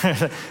 boys,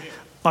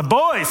 my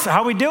boys,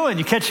 how we doing?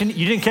 You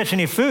didn't catch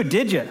any food,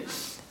 did you?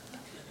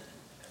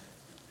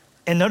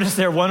 And notice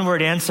their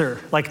one-word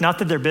answer, like not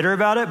that they're bitter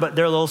about it, but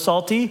they're a little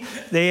salty.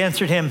 They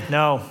answered him,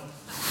 no.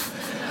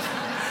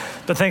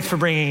 But thanks for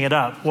bringing it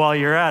up while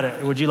you're at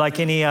it. Would you like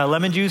any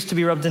lemon juice to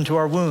be rubbed into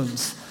our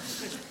wounds?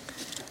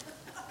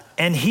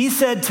 And he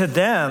said to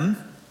them,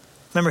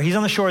 remember, he's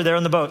on the shore there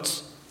on the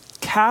boats,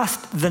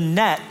 cast the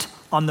net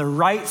on the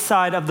right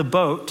side of the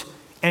boat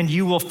and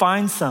you will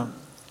find some.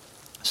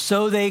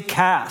 So they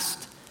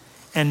cast,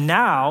 and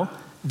now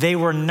they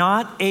were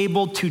not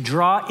able to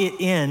draw it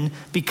in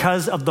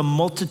because of the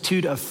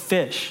multitude of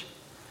fish.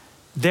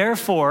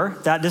 Therefore,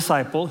 that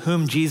disciple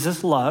whom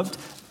Jesus loved,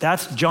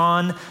 that's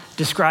John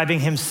describing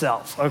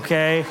himself,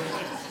 okay?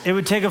 It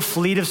would take a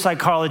fleet of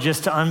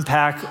psychologists to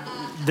unpack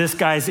this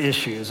guy's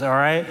issues, all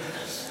right?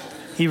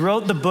 He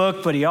wrote the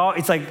book, but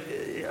it's like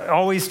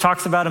always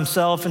talks about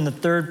himself in the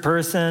third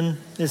person.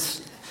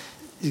 This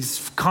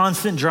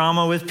constant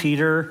drama with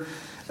Peter.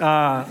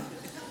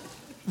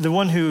 The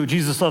one who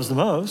Jesus loves the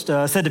most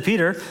said to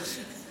Peter,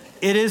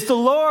 it is the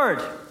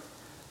Lord.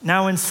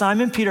 Now when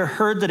Simon Peter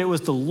heard that it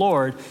was the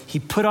Lord, he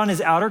put on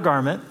his outer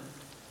garment,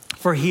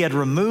 for he had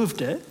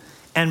removed it,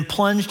 and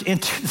plunged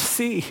into the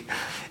sea.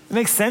 It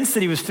makes sense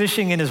that he was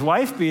fishing in his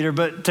wife beater,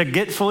 but to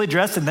get fully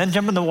dressed and then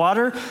jump in the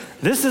water,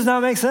 this does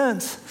not make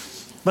sense.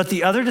 But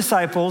the other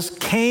disciples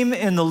came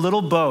in the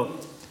little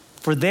boat,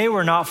 for they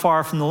were not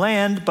far from the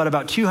land, but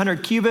about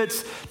 200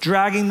 cubits,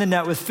 dragging the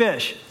net with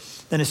fish.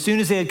 Then as soon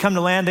as they had come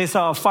to land, they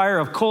saw a fire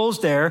of coals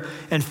there,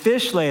 and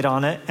fish laid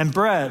on it, and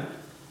bread.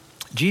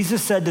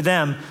 Jesus said to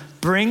them,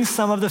 bring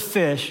some of the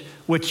fish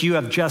which you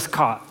have just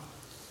caught.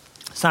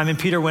 Simon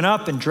Peter went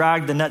up and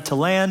dragged the net to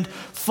land,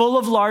 full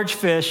of large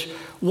fish,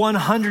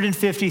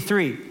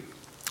 153.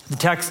 The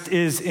text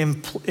is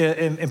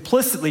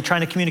implicitly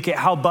trying to communicate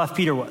how buff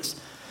Peter was,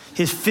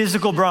 his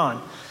physical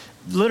brawn.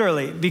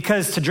 Literally,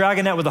 because to drag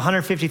a net with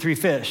 153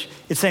 fish,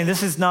 it's saying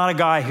this is not a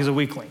guy who's a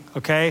weakling,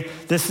 okay?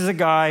 This is a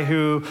guy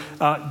who,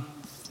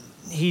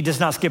 he does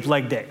not skip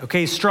leg day,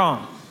 okay? He's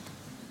strong.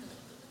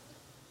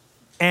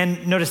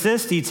 And notice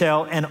this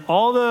detail, and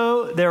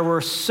although there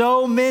were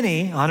so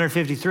many,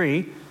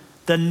 153,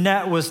 the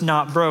net was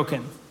not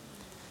broken.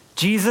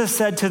 Jesus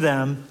said to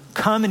them,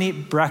 "Come and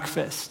eat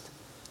breakfast."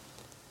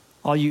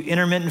 All you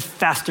intermittent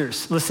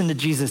fasters, listen to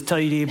Jesus tell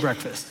you to eat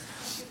breakfast.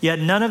 Yet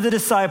none of the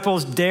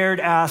disciples dared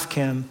ask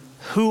him,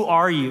 "Who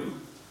are you?"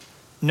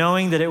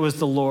 knowing that it was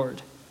the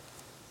Lord.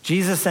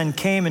 Jesus then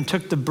came and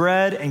took the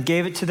bread and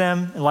gave it to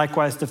them, and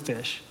likewise the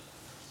fish.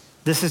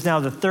 This is now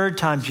the third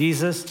time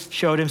Jesus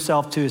showed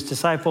himself to his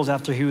disciples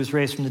after he was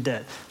raised from the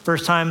dead.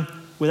 First time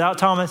without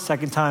Thomas,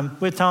 second time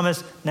with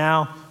Thomas,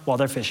 now while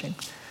they're fishing.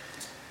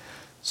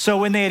 So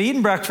when they had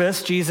eaten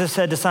breakfast, Jesus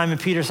said to Simon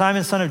Peter,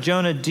 "Simon, son of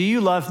Jonah, do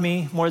you love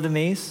me more than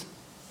these?"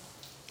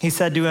 He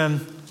said to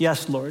him,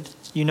 "Yes, Lord,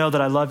 you know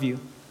that I love you."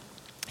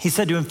 He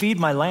said to him, "Feed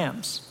my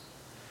lambs."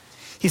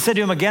 He said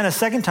to him again a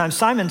second time,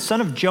 "Simon,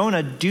 son of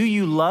Jonah, do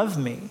you love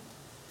me?"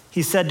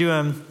 He said to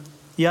him,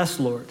 "Yes,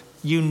 Lord,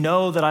 you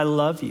know that I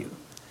love you."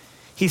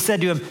 He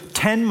said to him,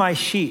 "Tend my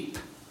sheep."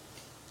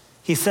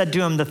 He said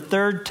to him the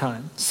third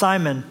time,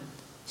 "Simon,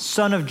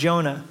 son of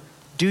Jonah,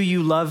 do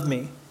you love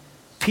me?"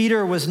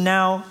 Peter was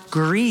now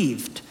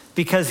grieved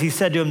because he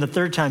said to him the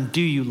third time,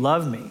 "Do you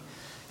love me?"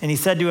 And he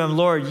said to him,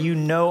 "Lord, you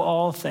know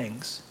all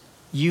things.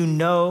 You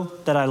know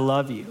that I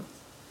love you."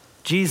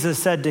 Jesus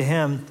said to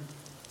him,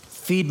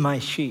 "Feed my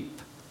sheep.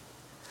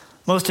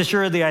 Most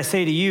assuredly, I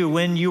say to you,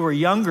 when you were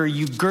younger,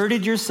 you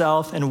girded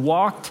yourself and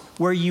walked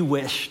where you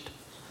wished.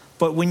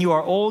 But when you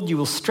are old, you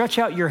will stretch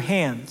out your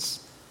hands,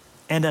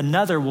 and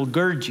another will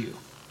gird you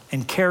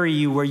and carry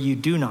you where you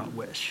do not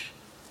wish."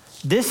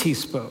 This he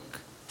spoke,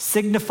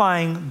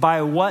 signifying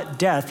by what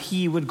death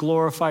he would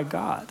glorify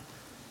God.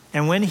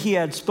 And when he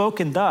had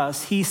spoken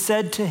thus, he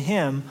said to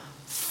him,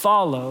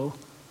 "Follow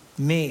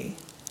me."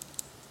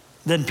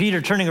 Then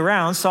Peter, turning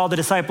around, saw the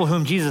disciple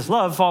whom Jesus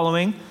loved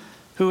following,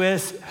 who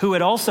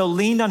had also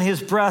leaned on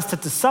his breast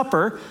at the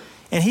supper.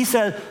 And he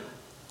said,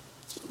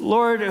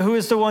 "Lord, who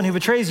is the one who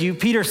betrays you?"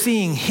 Peter,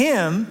 seeing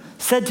him,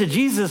 said to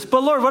Jesus,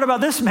 "But Lord, what about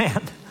this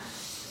man?"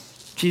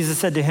 Jesus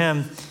said to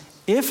him,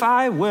 "If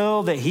I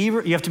will that he,"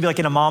 you have to be like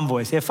in a mom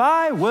voice, "If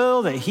I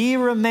will that he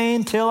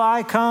remain till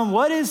I come,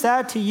 what is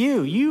that to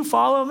you? You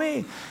follow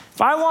me.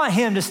 If I want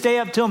him to stay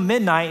up till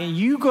midnight and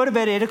you go to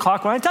bed at 8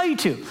 o'clock when I tell you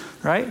to,"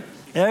 right?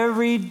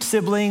 Every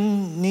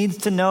sibling needs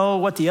to know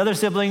what the other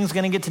sibling's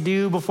going to get to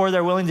do before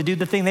they're willing to do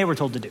the thing they were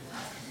told to do.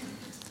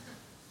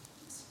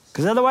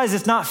 Because otherwise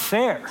it's not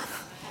fair.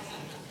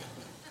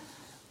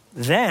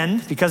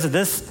 Then, because of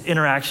this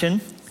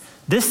interaction,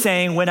 this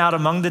saying went out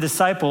among the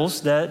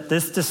disciples that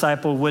this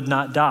disciple would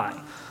not die.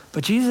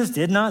 But Jesus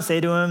did not say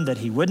to him that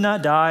he would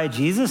not die.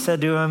 Jesus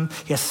said to him,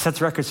 yes, set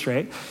the record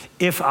straight,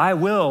 "If I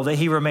will that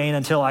he remain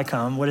until I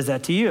come, what is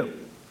that to you?"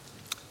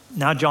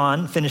 Now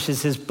John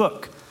finishes his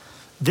book.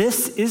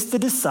 This is the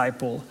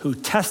disciple who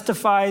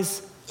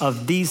testifies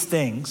of these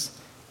things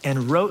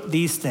and wrote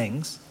these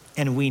things,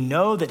 and we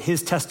know that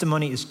his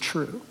testimony is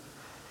true.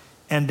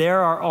 And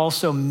there are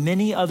also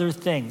many other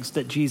things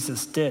that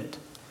Jesus did,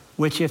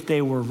 which if they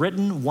were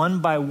written one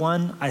by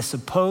one, I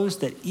suppose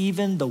that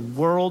even the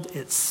world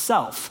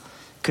itself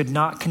could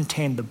not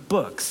contain the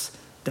books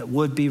that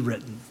would be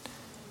written.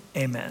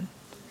 Amen.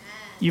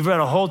 You've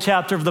read a whole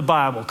chapter of the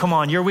Bible. Come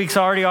on, your week's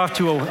already off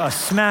to a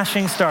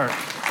smashing start.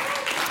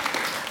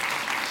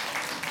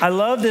 I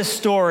love this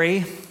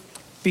story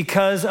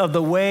because of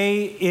the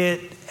way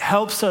it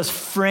helps us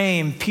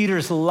frame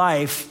Peter's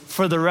life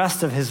for the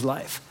rest of his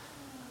life,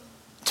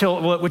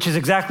 which is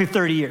exactly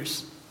 30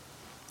 years.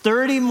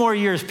 30 more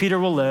years Peter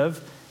will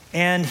live,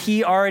 and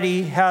he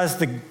already has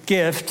the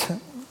gift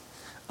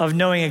of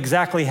knowing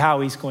exactly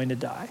how he's going to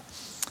die,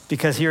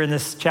 because here in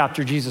this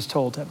chapter, Jesus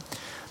told him.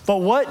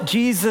 But what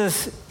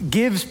Jesus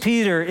gives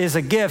Peter is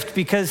a gift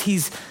because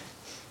he's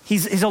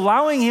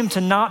allowing him to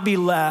not be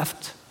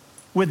left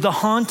with the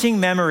haunting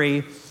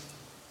memory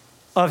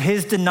of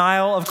his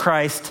denial of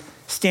Christ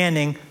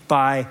standing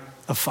by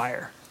a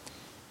fire.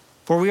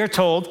 For we are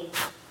told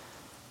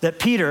that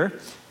Peter,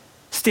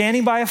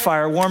 standing by a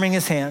fire, warming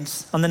his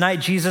hands, on the night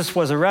Jesus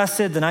was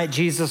arrested, the night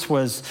Jesus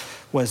was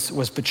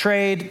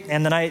betrayed,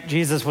 and the night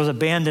Jesus was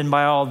abandoned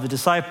by all of the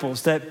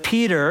disciples, that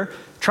Peter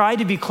tried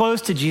to be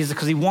close to Jesus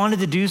because he wanted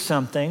to do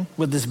something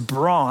with this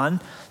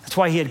brawn. That's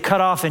why he had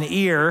cut off an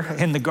ear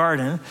in the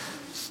garden.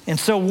 And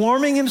so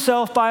warming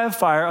himself by a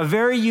fire, a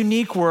very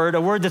unique word,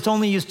 a word that's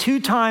only used 2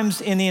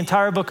 times in the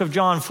entire book of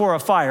John for a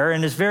fire,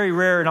 and is very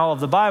rare in all of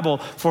the Bible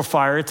for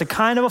fire. It's a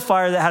kind of a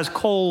fire that has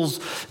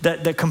coals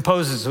that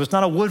composes. So it's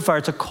not a wood fire,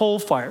 it's a coal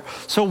fire.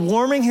 So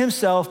warming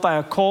himself by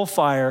a coal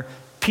fire,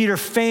 Peter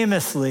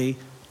famously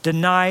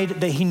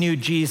denied that he knew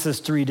Jesus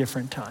 3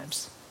 different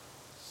times.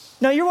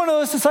 Now, you're one of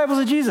those disciples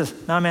of Jesus.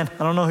 Nah, man,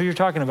 I don't know who you're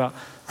talking about,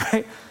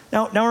 right?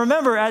 Now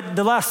remember, at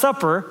the Last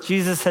Supper,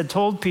 Jesus had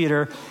told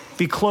Peter,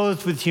 be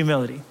clothed with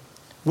humility.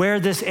 Wear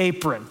this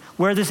apron.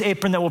 Wear this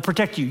apron that will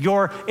protect you.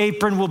 Your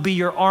apron will be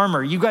your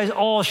armor. You guys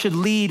all should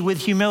lead with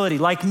humility,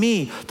 like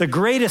me, the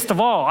greatest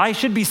of all. I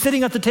should be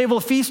sitting at the table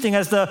of feasting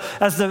as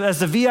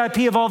the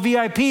VIP of all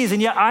VIPs,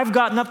 and yet I've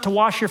gotten up to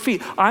wash your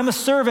feet. I'm a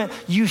servant.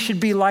 You should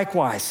be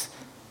likewise.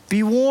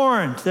 Be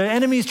warned. The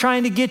enemy's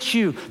trying to get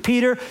you.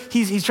 Peter,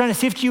 he's trying to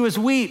sift you as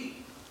wheat.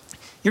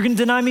 You're going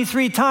to deny me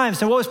 3 times.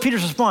 And what was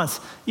Peter's response?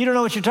 You don't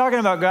know what you're talking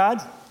about,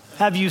 God.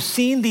 Have you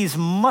seen these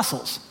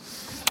muscles?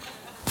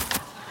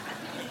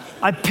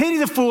 I pity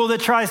the fool that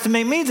tries to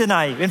make me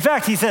deny you. In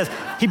fact, he says,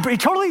 he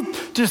totally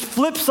just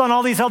flips on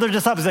all these other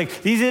disciples.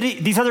 Like,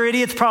 these other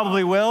idiots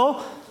probably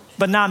will,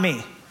 but not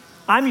me.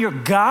 I'm your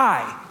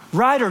guy,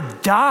 ride or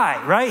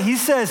die, right? He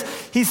says,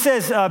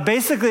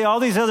 basically all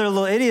these other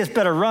little idiots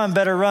better run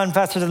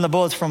faster than the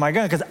bullets from my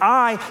gun, because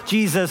I,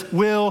 Jesus,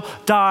 will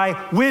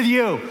die with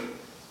you.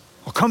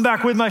 I'll come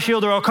back with my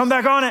shield, or I'll come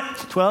back on it.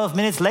 12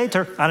 minutes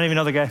later, I don't even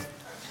know the guy.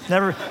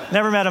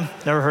 Never met him,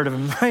 never heard of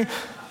him, right?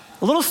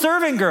 A little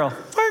servant girl.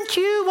 Aren't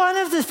you one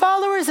of the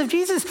followers of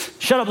Jesus?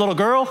 Shut up, little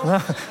girl.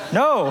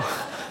 No.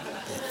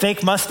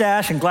 Fake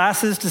mustache and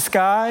glasses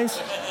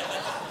disguise.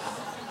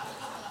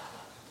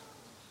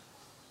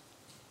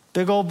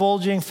 Big old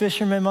bulging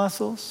fisherman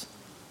muscles.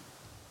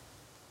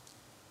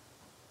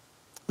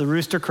 The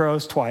rooster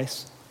crows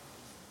twice.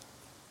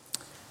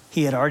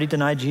 He had already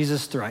denied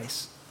Jesus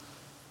thrice.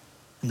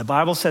 And the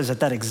Bible says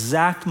at that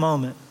exact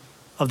moment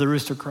of the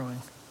rooster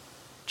crowing,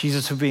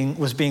 Jesus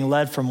was being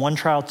led from one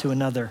trial to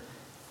another,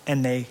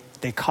 and they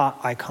caught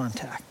eye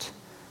contact.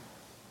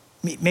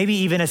 Maybe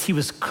even as he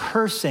was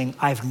cursing,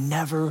 I've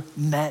never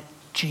met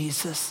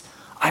Jesus.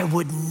 I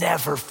would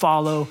never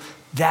follow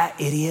that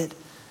idiot.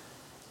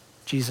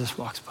 Jesus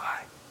walks by.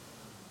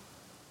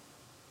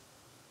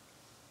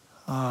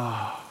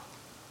 Oh.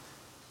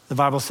 The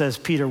Bible says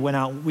Peter went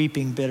out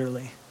weeping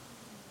bitterly.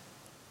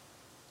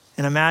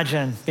 And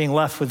imagine being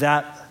left with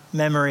that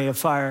memory of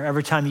fire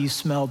every time you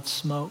smelled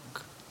smoke.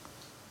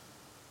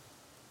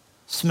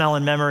 Smell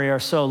and memory are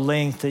so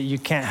linked that you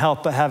can't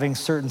help but having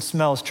certain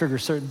smells trigger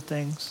certain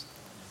things.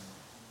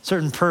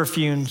 Certain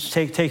perfumes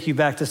take you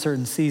back to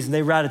certain seasons.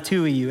 They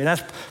ratatouille you, and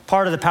that's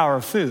part of the power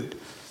of food,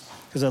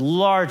 because a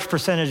large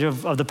percentage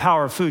of the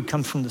power of food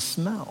comes from the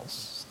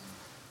smells.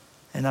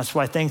 And that's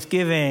why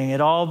Thanksgiving, it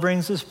all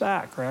brings us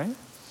back, right?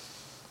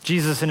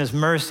 Jesus in his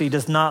mercy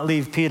does not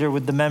leave Peter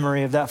with the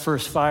memory of that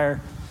first fire.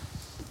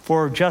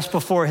 For just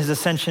before his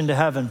ascension to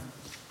heaven,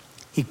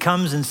 he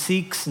comes and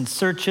seeks and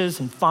searches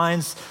and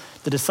finds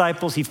the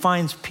disciples. He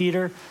finds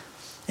Peter,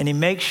 and he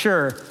makes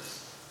sure,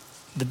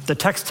 the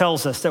text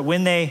tells us that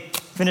when they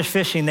finished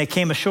fishing, they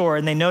came ashore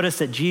and they noticed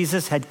that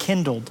Jesus had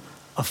kindled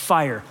a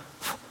fire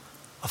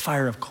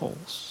of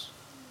coals.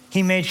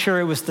 He made sure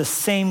it was the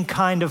same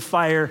kind of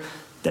fire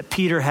that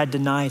Peter had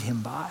denied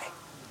him by.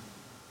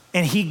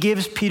 And he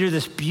gives Peter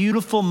this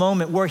beautiful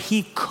moment where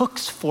he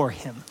cooks for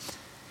him.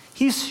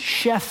 He's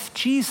Chef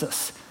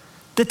Jesus.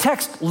 The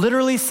text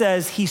literally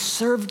says he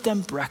served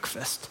them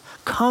breakfast.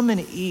 Come and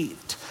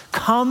eat.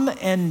 Come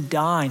and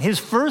dine. His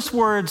first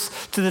words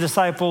to the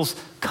disciples,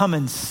 come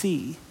and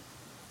see.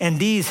 And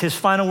these, his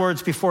final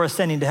words before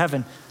ascending to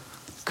heaven,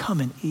 come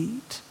and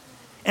eat.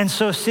 And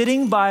so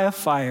sitting by a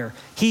fire,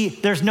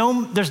 there's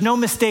no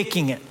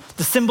mistaking it.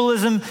 The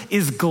symbolism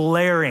is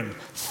glaring.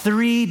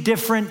 3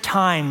 different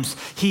times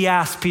he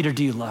asked Peter,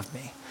 do you love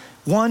me?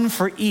 One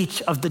for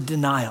each of the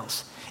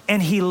denials.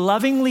 And he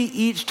lovingly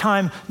each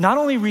time not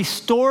only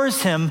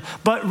restores him,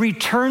 but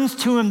returns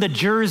to him the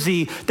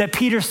jersey that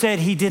Peter said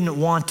he didn't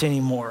want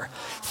anymore.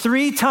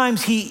 3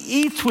 times he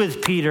eats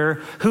with Peter,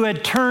 who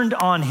had turned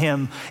on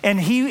him, and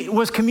he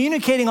was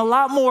communicating a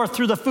lot more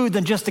through the food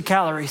than just the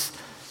calories.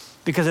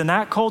 Because in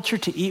that culture,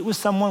 to eat with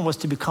someone was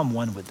to become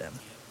one with them.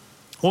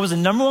 What was the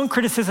number one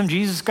criticism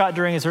Jesus got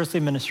during his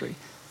earthly ministry?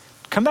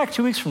 Come back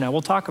 2 weeks from now,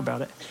 we'll talk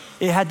about it.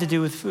 It had to do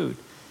with food.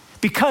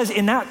 Because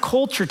in that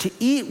culture, to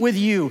eat with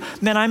you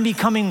meant I'm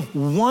becoming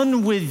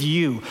one with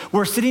you.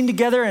 We're sitting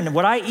together, and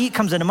what I eat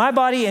comes into my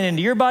body and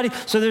into your body.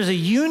 So there's a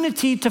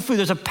unity to food.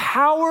 There's a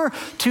power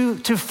to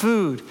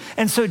food.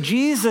 And so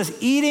Jesus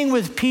eating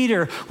with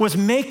Peter was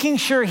making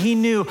sure he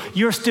knew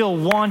you're still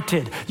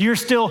wanted. You're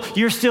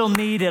still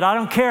needed. I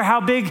don't care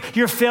how big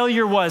your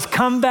failure was.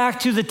 Come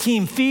back to the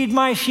team. Feed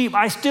my sheep.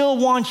 I still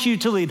want you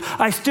to lead.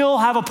 I still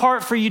have a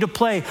part for you to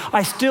play.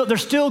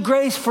 There's still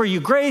grace for you.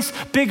 Grace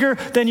bigger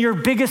than your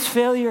biggest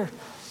failure.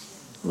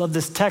 I love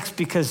this text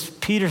because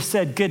Peter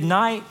said good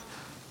night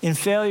in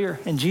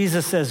failure, and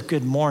Jesus says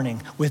good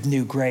morning with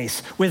new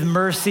grace, with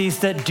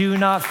mercies that do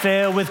not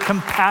fail, with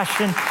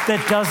compassion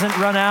that doesn't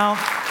run out.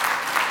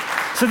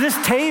 So this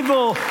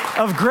table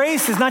of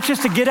grace is not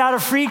just a get out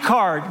of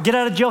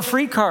jail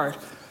free card,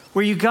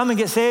 where you come and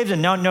get saved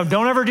and no,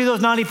 don't ever do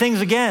those naughty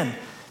things again,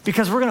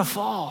 because we're going to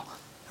fall.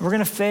 We're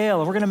going to fail,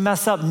 and we're going to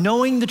mess up.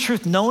 Knowing the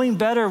truth, knowing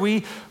better,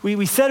 we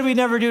said we'd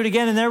never do it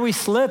again, and there we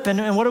slip.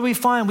 And what do we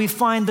find? We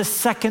find the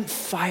second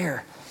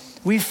fire.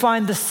 We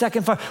find the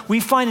second fire. We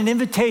find an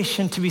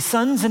invitation to be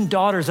sons and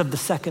daughters of the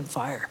second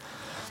fire.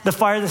 The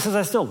fire that says,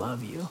 I still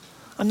love you.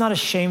 I'm not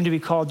ashamed to be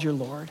called your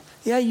Lord.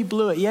 Yeah, you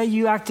blew it. Yeah,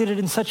 you acted it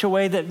in such a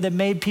way that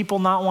made people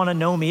not want to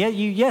know me.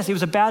 Yes, he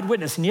was a bad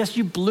witness. And yes,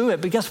 you blew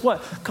it. But guess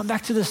what? Come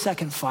back to the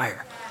second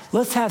fire.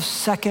 Let's have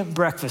second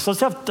breakfast.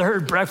 Let's have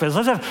third breakfast.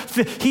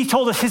 He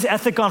told us his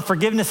ethic on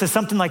forgiveness is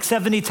something like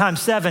 70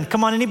 times 7.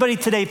 Come on, anybody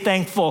today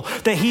thankful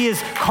that he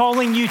is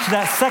calling you to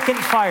that second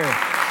fire?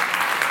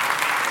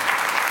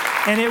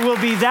 And it will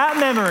be that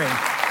memory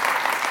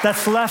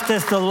that's left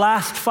as the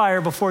last fire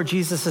before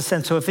Jesus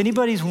ascends. So if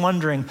anybody's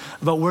wondering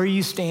about where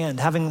you stand,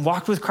 having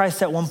walked with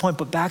Christ at one point,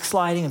 but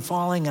backsliding and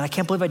falling, and I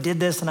can't believe I did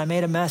this and I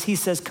made a mess, he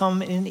says,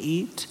 come and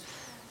eat,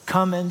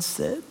 come and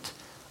sit.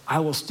 I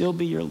will still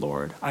be your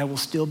Lord. I will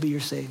still be your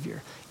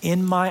Savior.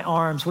 In my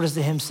arms, what does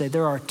the hymn say?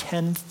 There are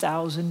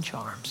 10,000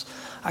 charms.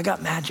 I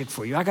got magic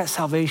for you. I got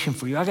salvation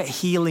for you. I got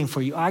healing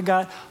for you. I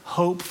got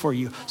hope for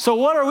you. So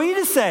what are we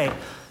to say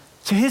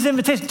to his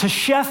invitation, to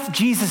Chef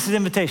Jesus'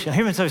 invitation?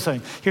 Hear me tell you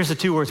something. Here's the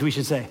 2 words we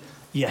should say.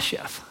 Yes,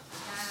 Chef.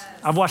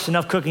 I've watched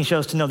enough cooking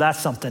shows to know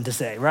that's something to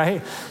say,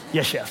 right?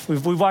 Yes, Chef.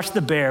 We've watched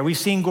The Bear. We've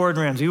seen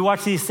Gordon Ramsay. We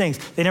watched these things.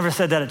 They never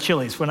said that at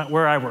Chili's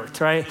where I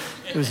worked, right?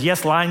 It was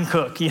yes, line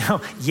cook.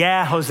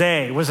 Yeah,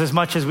 Jose was as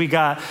much as we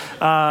got.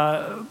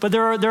 But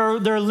there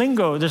are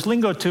lingo. There's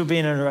lingo to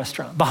being in a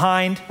restaurant.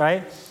 Behind,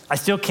 right? I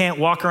still can't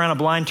walk around a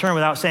blind turn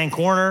without saying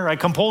corner, right,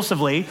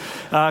 compulsively,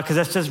 because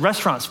that's just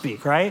restaurant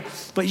speak, right?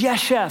 But yes,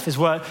 chef is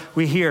what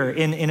we hear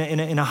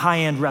in a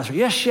high-end restaurant.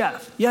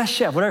 Yes,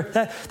 chef, whatever.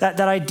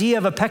 That idea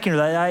of a pecking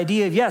order, that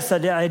idea of yes,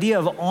 that idea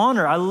of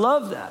honor. I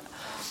love that.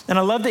 And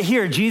I love that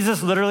here,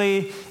 Jesus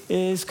literally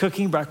is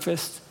cooking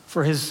breakfast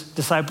for his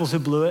disciples who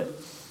blew it.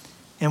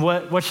 And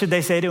what should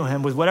they say to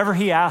him? With whatever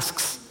he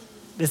asks,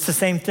 it's the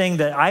same thing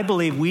that I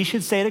believe we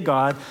should say to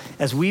God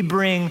as we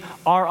bring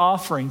our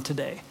offering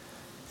today.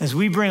 As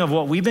we bring of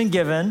what we've been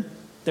given,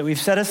 that we've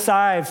set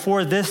aside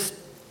for this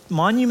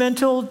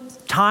monumental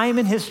time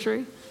in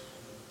history.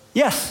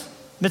 Yes,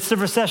 midst of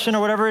recession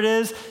or whatever it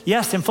is.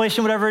 Yes,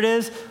 inflation, whatever it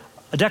is.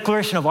 A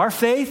declaration of our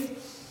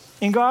faith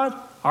in God,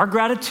 our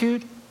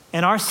gratitude,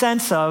 and our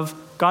sense of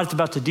God's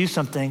about to do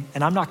something,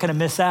 and I'm not going to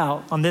miss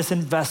out on this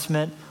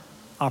investment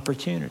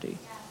opportunity.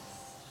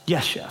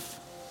 Yes,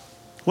 chef.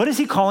 What is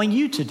he calling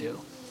you to do?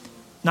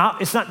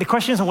 The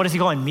question isn't what is he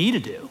calling me to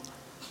do?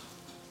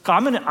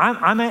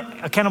 I'm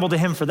accountable to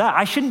him for that.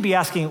 I shouldn't be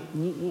asking,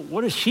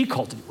 what is she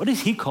called to do? What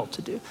is he called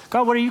to do?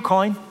 God, what are you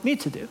calling me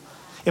to do?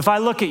 If I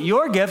look at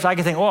your gifts, I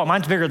can think, oh,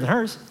 mine's bigger than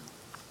hers.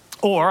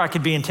 Or I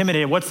could be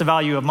intimidated. What's the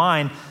value of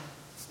mine?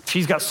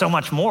 She's got so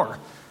much more,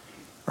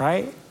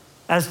 right?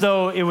 As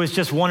though it was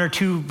just 1 or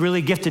 2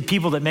 really gifted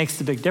people that makes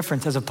the big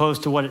difference, as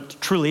opposed to what it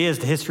truly is,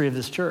 the history of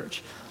this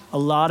church. A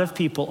lot of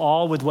people,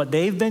 all with what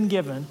they've been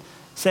given,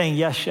 saying,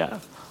 yes,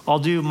 chef, I'll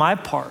do my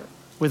part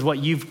with what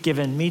you've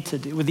given me to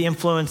do, with the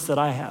influence that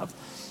I have.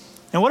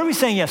 And what are we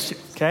saying yes to,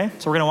 okay?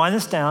 So we're gonna wind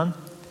this down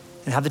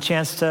and have the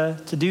chance to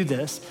do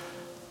this.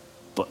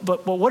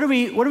 But what are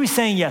we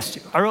saying yes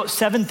to? I wrote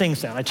 7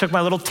 things down. I took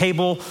my little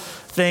table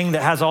thing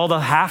that has all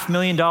the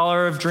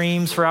 $500,000 of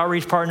dreams for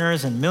outreach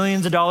partners and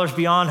millions of dollars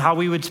beyond how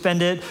we would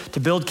spend it to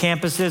build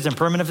campuses and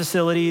permanent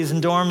facilities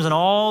and dorms and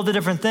all the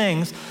different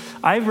things.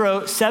 I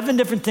wrote 7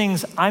 different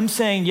things I'm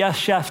saying yes,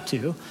 chef,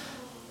 to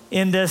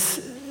in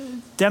this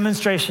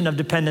demonstration of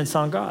dependence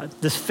on God,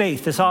 this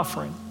faith, this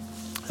offering.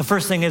 The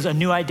first thing is a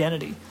new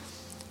identity.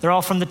 They're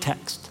all from the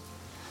text.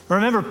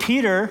 Remember,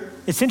 Peter,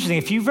 it's interesting.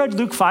 If you've read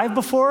Luke 5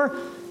 before,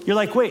 you're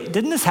like, wait,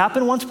 didn't this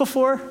happen once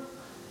before?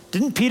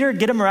 Didn't Peter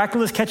get a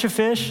miraculous catch of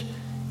fish?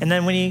 And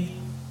then when he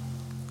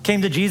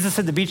came to Jesus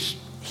at the beach,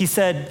 he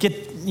said,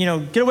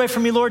 get away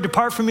from me, Lord,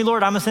 depart from me,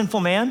 Lord, I'm a sinful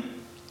man.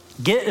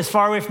 Get as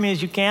far away from me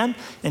as you can.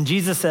 And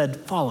Jesus said,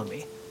 follow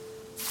me,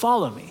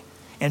 follow me.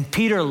 And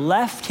Peter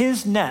left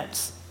his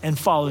nets and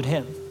followed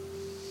him.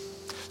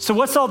 So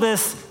what's all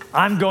this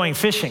I'm going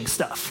fishing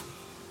stuff?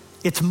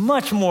 It's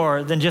much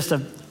more than just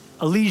a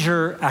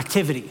leisure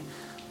activity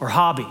or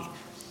hobby.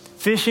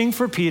 Fishing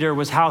for Peter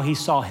was how he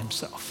saw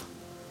himself.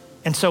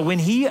 And so when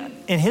he,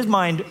 in his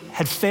mind,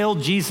 had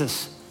failed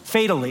Jesus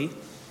fatally,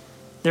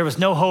 there was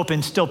no hope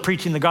in still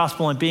preaching the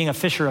gospel and being a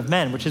fisher of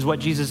men, which is what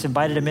Jesus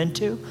invited him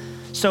into.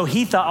 So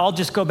he thought, I'll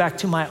just go back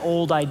to my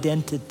old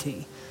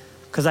identity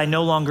because I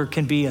no longer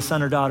can be a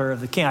son or daughter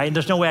of the king.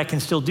 There's no way I can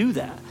still do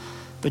that.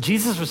 But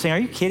Jesus was saying, are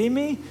you kidding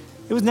me?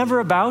 It was never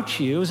about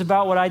you. It was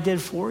about what I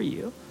did for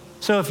you.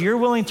 So if you're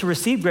willing to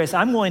receive grace,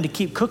 I'm willing to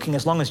keep cooking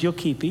as long as you'll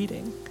keep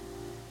eating.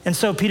 And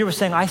so Peter was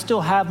saying, I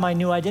still have my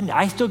new identity.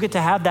 I still get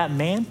to have that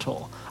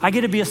mantle. I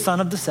get to be a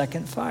son of the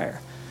second fire,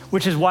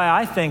 which is why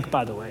I think,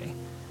 by the way,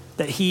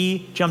 that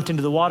he jumped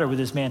into the water with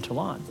his mantle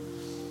on,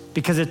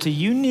 because it's a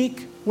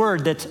unique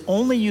word that's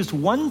only used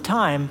one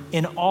time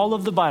in all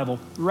of the Bible,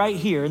 right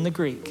here in the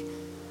Greek.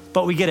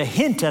 But we get a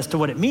hint as to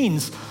what it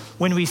means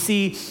when we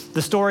see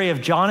the story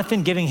of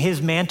Jonathan giving his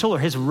mantle or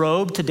his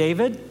robe to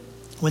David.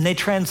 When they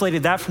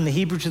translated that from the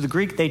Hebrew to the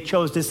Greek, they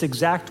chose this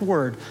exact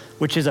word,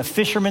 which is a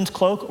fisherman's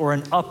cloak or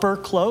an upper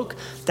cloak.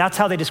 That's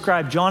how they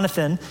describe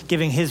Jonathan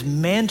giving his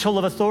mantle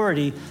of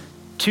authority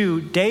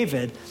to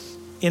David.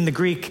 in the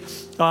Greek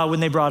when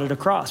they brought it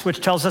across,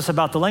 which tells us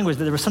about the language,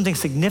 that there was something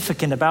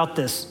significant about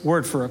this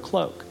word for a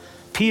cloak.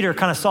 Peter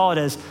kind of saw it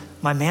as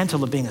my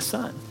mantle of being a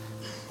son,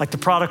 like the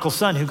prodigal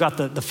son who got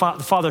the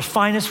father's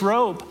finest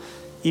robe,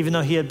 even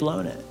though he had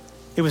blown it.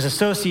 It was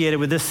associated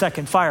with this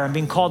second fire. I'm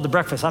being called to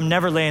breakfast. I'm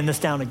never laying this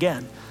down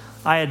again.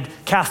 I had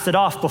cast it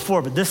off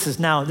before, but this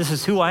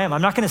is who I am.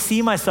 I'm not going to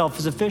see myself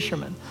as a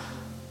fisherman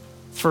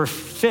for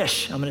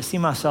fish. I'm going to see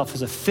myself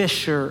as a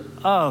fisher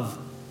of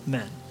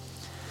men.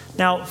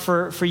 Now,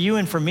 for you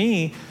and for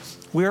me,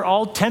 we're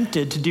all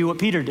tempted to do what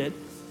Peter did,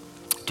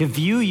 to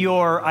view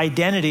your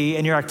identity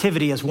and your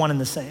activity as one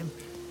and the same.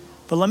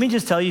 But let me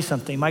just tell you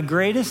something. My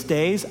greatest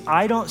days,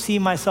 I don't see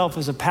myself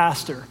as a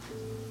pastor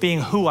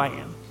being who I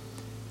am.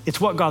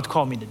 It's what God's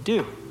called me to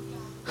do.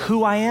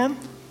 Who I am,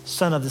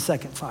 son of the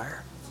second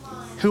fire.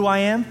 Who I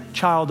am,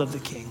 child of the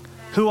King.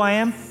 Who I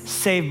am,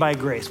 saved by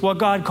grace. What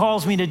God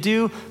calls me to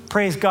do,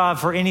 praise God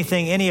for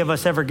anything any of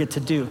us ever get to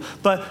do.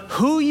 But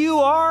who you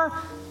are,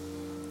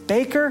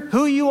 baker,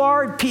 who you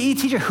are, PE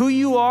teacher, who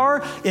you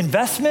are,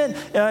 investment,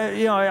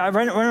 I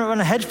run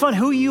a hedge fund,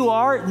 who you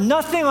are,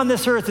 nothing on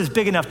this earth is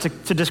big enough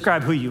to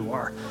describe who you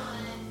are.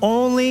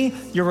 Only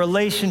your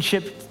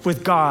relationship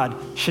with God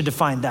should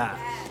define that.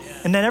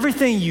 And then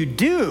everything you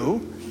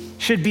do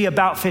should be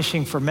about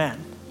fishing for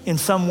men in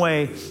some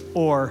way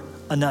or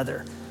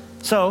another.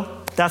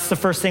 So that's the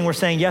first thing we're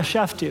saying yes,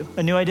 chef, to,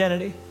 a new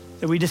identity,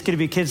 that we just get to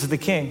be kids of the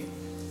King.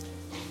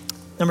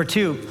 Number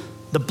 2,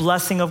 the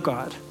blessing of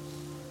God.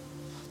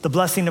 The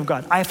blessing of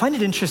God. I find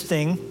it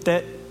interesting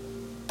that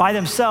by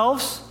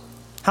themselves,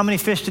 how many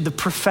fish did the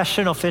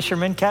professional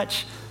fishermen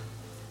catch?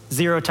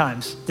 0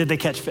 times did they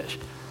catch fish.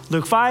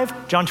 Luke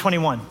 5, John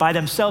 21, by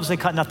themselves they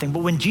caught nothing.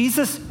 But when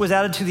Jesus was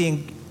added to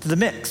the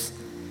mix,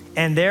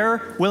 and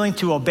they're willing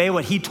to obey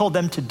what he told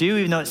them to do,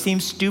 even though it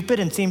seems stupid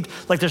and seemed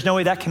like there's no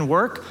way that can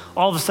work,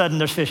 all of a sudden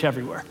there's fish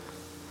everywhere.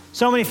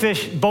 So many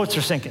fish, boats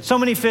are sinking. So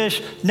many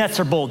fish, nets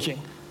are bulging.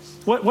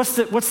 What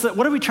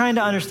are we trying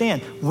to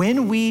understand?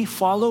 When we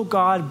follow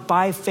God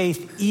by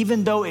faith,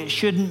 even though it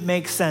shouldn't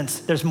make sense,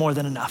 there's more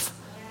than enough.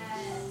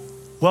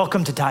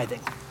 Welcome to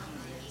tithing.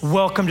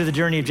 Welcome to the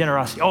journey of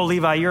generosity. Oh,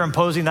 Levi, you're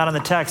imposing that on the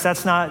text.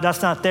 That's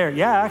not there.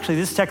 Yeah, actually,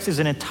 this text is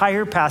an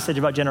entire passage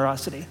about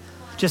generosity,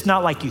 just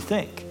not like you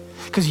think.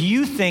 Because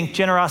you think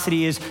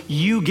generosity is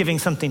you giving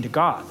something to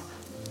God.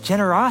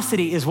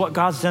 Generosity is what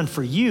God's done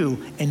for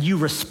you and you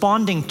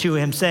responding to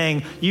him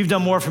saying, you've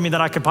done more for me than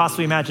I could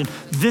possibly imagine.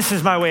 This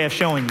is my way of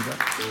showing you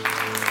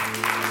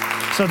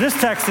that. So this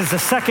text is the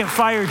second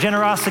fire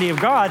generosity of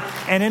God,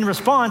 and in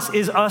response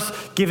is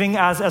us giving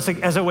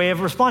as a way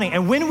of responding.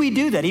 And when we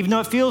do that, even though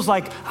it feels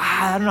like,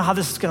 I don't know how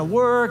this is gonna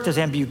work, there's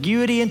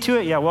ambiguity into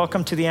it. Yeah,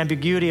 welcome to the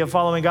ambiguity of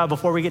following God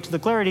before we get to the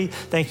clarity.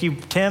 Thank you,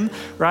 Tim,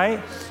 right?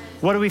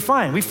 What do we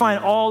find? We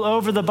find all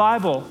over the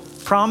Bible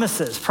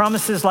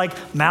promises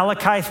like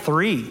Malachi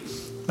 3,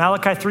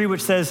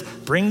 which says,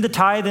 bring the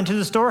tithe into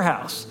the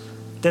storehouse,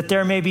 that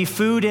there may be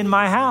food in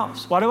my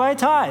house. Why do I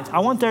tithe? I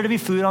want there to be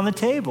food on the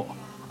table.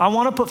 I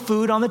want to put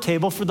food on the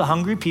table for the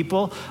hungry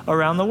people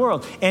around the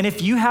world. And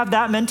if you have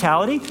that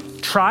mentality,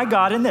 try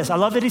God in this. I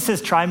love that he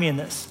says, try me in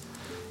this.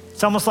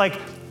 It's almost like,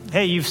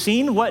 hey, you've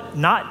seen what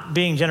not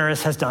being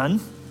generous has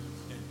done.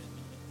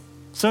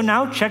 So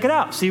now check it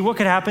out. See what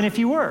could happen if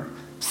you were.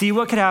 See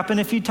what could happen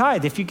if you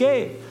tithe, if you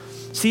gave.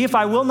 See if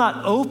I will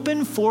not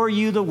open for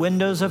you the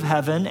windows of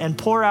heaven and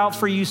pour out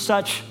for you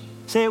such,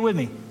 say it with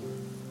me,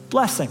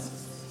 blessing,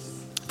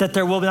 that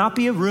there will not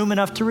be a room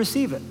enough to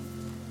receive it.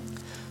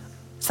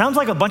 Sounds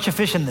like a bunch of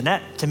fish in the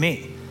net to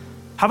me.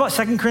 How about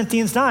 2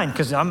 Corinthians 9?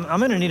 Because I'm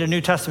going to need a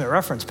New Testament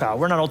reference, pal.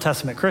 We're not Old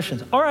Testament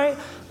Christians. All right,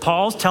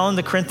 Paul's telling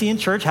the Corinthian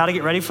church how to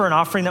get ready for an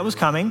offering that was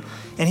coming.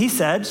 And he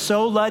said,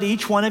 so let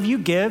each one of you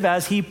give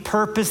as he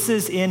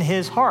purposes in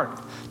his heart.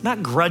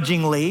 Not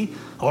grudgingly,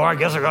 I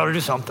guess I got to do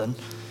something.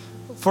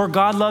 For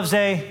God loves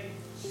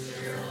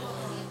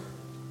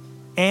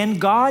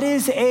and God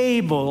is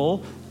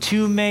able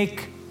to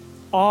make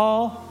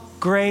all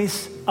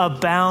grace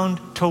abound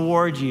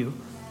toward you,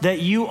 that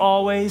you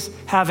always,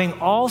 having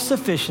all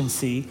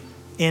sufficiency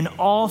in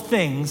all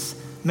things,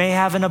 may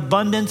have an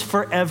abundance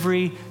for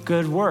every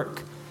good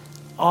work.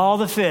 All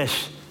the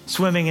fish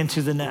swimming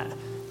into the net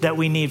that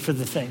we need for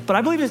the thing. But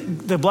I believe it's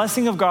the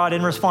blessing of God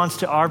in response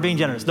to our being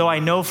generous, though I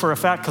know for a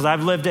fact, because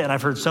I've lived it and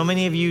I've heard so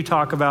many of you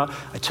talk about,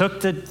 I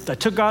took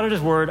God at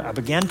his word, I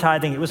began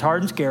tithing, it was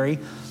hard and scary,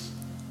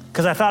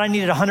 because I thought I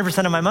needed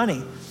 100% of my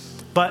money.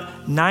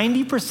 But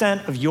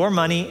 90% of your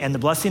money and the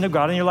blessing of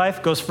God in your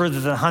life goes further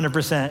than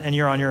 100% and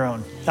you're on your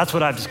own. That's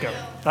what I've discovered.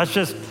 That's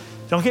just,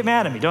 don't get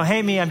mad at me, don't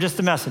hate me, I'm just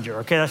the messenger,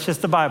 okay? That's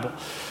just the Bible.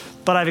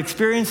 But I've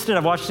experienced it,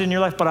 I've watched it in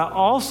your life, but I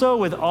also,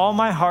 with all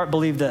my heart,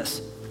 believe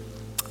this.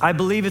 I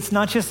believe it's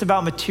not just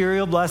about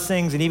material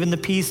blessings and even the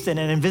peace and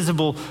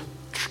invisible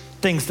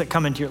things that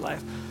come into your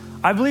life.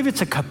 I believe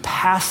it's a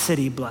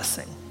capacity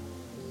blessing.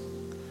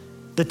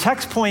 The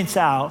text points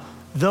out,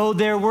 though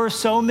there were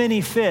so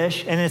many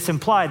fish, and it's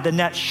implied the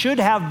net should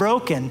have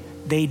broken,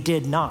 they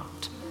did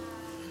not.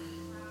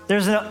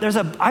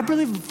 I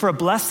believe for a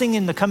blessing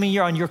in the coming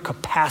year on your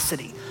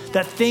capacity,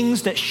 that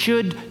things that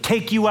should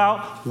take you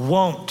out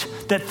won't,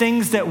 that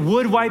things that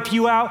would wipe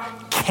you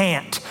out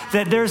can't,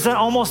 that there's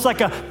almost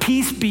like a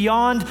peace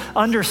beyond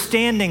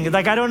understanding.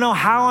 Like, I don't know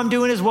how I'm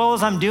doing as well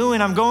as I'm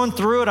doing. I'm going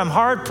through it. I'm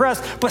hard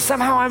pressed, but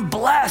somehow I'm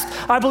blessed.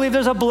 I believe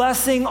there's a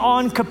blessing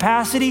on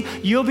capacity.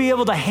 You'll be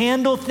able to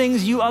handle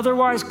things you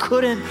otherwise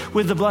couldn't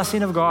with the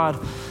blessing of God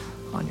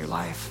on your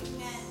life.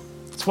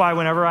 That's why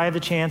whenever I have the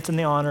chance and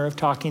the honor of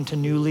talking to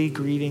newly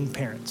grieving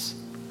parents,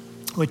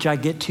 which I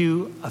get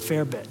to a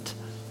fair bit,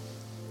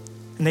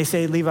 and they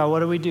say, Levi, what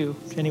do we do?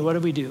 Jenny, what do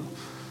we do?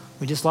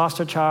 We just lost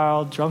our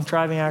child, drunk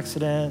driving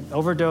accident,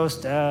 overdose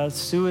death,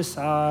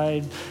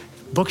 suicide,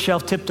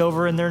 bookshelf tipped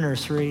over in their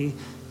nursery.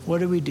 What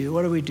do we do?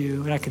 What do we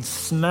do? And I can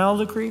smell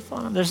the grief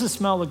on them. There's a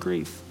smell of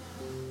grief.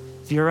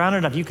 If you're around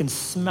enough, you can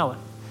smell it.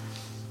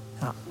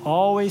 And I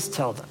always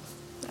tell them,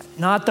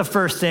 not the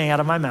first thing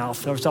out of my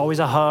mouth. There's always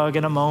a hug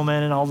and a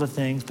moment and all the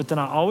things. But then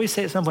I always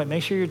say at some point,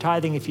 make sure you're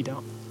tithing if you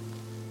don't.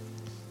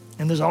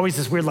 And there's always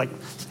this weird, like,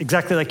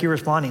 exactly like you're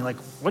responding, like,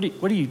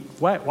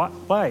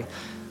 why?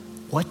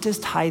 What does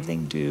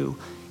tithing do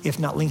if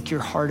not link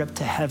your heart up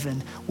to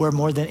heaven, where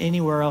more than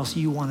anywhere else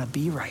you want to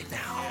be right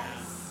now?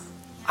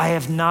 We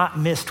have not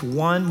missed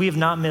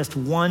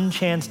one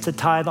chance to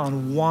tithe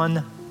on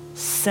 1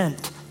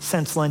 cent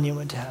since Lenny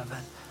went to heaven.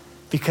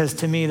 Because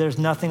to me, there's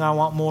nothing I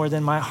want more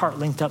than my heart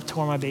linked up to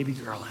where my baby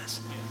girl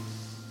is.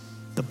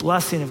 The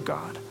blessing of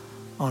God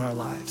on our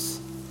lives.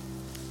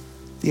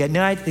 The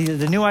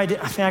new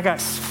idea, I think I got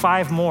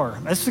 5 more.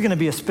 This is going to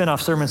be a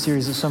spin-off sermon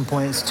series at some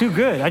point. It's too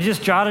good. I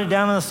just jotted it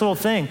down on this little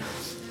thing.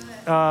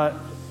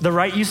 The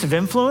right use of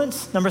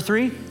influence, number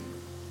 3.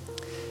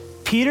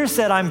 Peter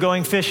said, I'm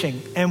going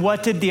fishing. And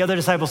what did the other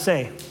disciples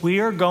say? We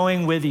are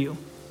going with you.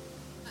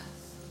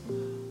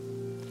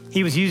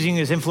 He was using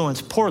his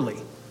influence poorly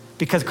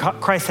because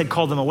Christ had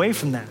called them away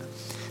from that.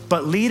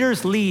 But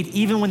leaders lead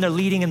even when they're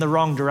leading in the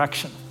wrong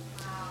direction.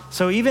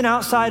 So even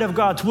outside of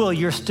God's will,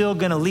 you're still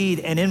gonna lead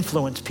and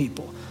influence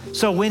people.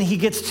 So when he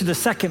gets to the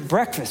second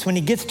breakfast, when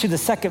he gets to the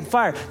second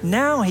fire,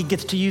 now he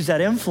gets to use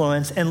that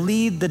influence and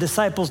lead the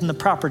disciples in the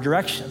proper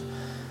direction.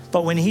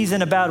 But when he's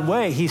in a bad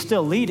way, he's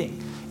still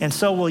leading. And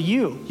so will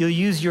you. You'll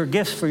use your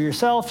gifts for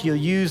yourself. You'll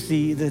use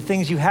the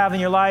things you have in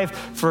your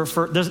life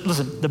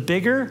listen, the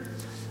bigger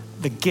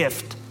the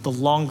gift, the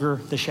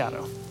longer the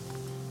shadow.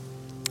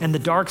 And the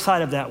dark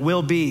side of that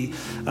will be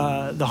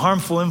the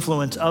harmful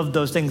influence of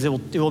those things. It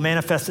will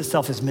manifest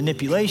itself as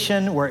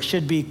manipulation, where it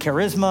should be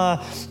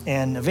charisma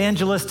and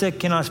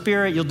evangelistic in our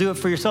spirit. You'll do it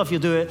for yourself.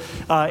 You'll do it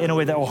in a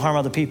way that will harm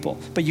other people.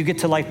 But you get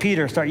to, like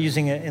Peter, start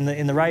using it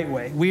in the right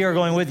way. We are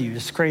going with you.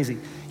 It's crazy.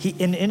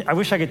 I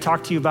wish I could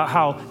talk to you about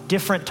how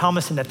different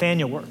Thomas and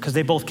Nathaniel were, because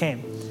they both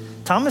came.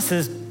 Thomas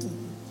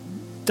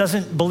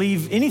doesn't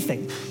believe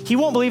anything. He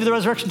won't believe the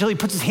resurrection until he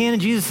puts his hand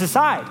in Jesus'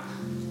 side.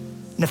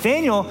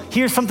 Nathaniel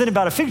hears something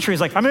about a fig tree.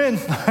 He's like, I'm in.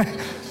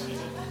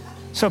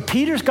 So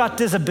Peter's got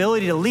this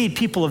ability to lead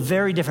people of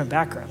very different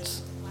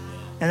backgrounds.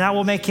 And that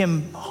will make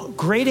him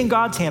great in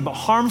God's hand, but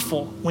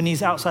harmful when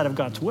he's outside of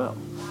God's will.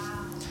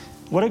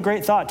 What a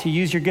great thought to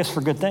use your gifts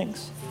for good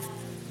things.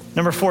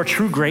 Number 4,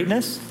 true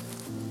greatness,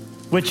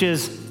 which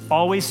is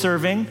always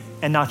serving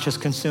and not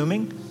just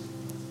consuming.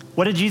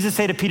 What did Jesus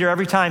say to Peter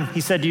every time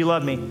he said, do you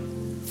love me?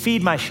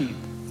 Feed my sheep,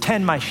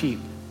 tend my sheep,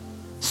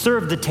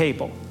 serve the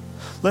table.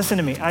 Listen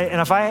to me.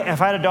 If I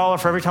had $1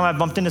 for every time I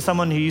bumped into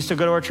someone who used to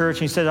go to our church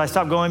and he said, I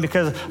stopped going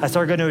because I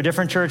started going to a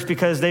different church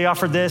because they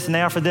offered this and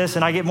they offered this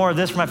and I get more of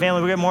this for my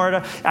family, we get more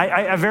of it.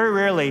 I very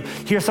rarely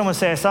hear someone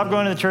say, I stopped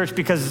going to the church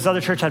because this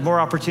other church had more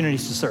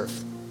opportunities to serve.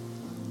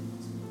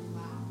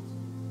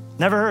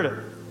 Never heard it.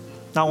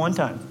 Not one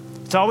time.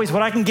 It's always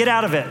what I can get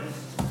out of it.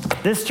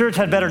 This church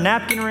had better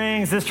napkin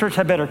rings. This church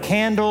had better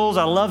candles.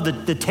 I love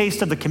the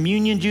taste of the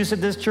communion juice at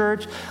this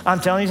church. I'm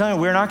telling you something,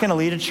 we're not gonna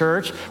lead a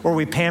church where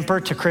we pamper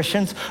to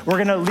Christians. We're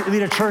gonna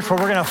lead a church where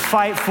we're gonna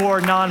fight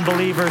for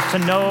non-believers to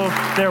know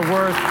their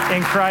worth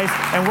in Christ,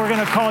 and we're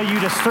gonna call you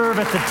to serve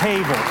at the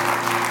table.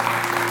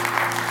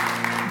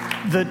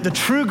 The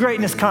true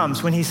greatness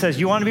comes when he says,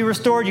 you wanna be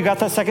restored? You got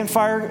that second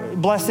fire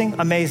blessing?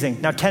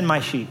 Amazing. Now tend my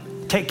sheep.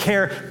 Take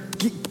care.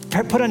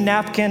 Put a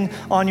napkin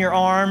on your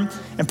arm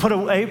and put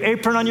an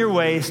apron on your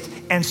waist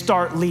and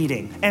start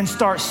leading and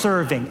start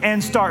serving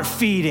and start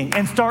feeding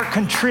and start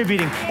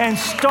contributing and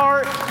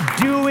start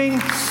doing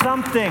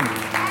something.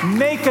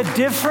 Make a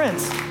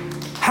difference.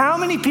 How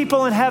many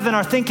people in heaven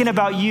are thinking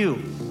about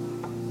you?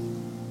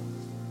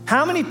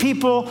 How many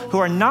people who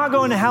are not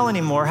going to hell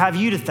anymore have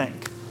you to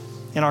thank?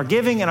 In our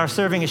giving and our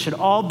serving, it should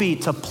all be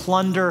to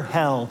plunder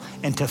hell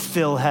and to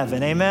fill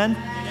heaven. Amen?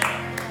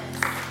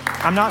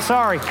 I'm not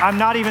sorry. I'm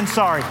not even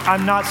sorry.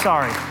 I'm not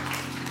sorry.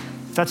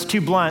 If that's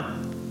too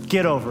blunt,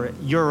 get over it.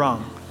 You're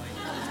wrong.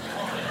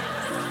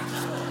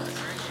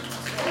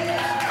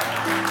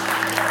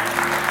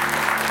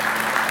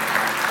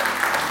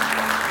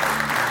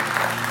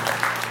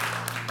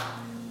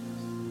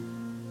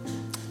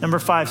 Number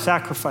 5,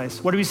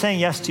 sacrifice. What are we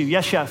saying yes to?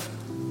 Yes, chef.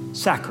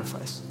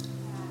 Sacrifice.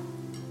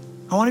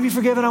 I want to be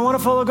forgiven. I want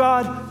to follow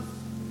God.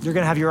 You're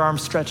going to have your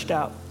arms stretched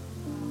out.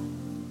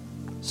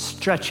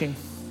 Stretching.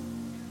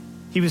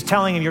 He was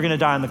telling him you're going to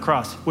die on the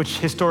cross, which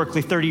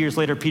historically 30 years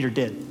later Peter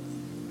did.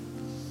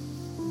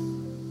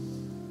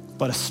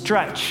 But a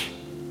stretch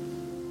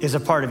is a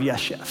part of Yes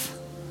Chef.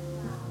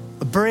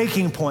 A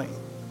breaking point.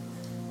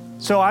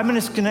 So I'm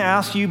just going to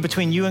ask you,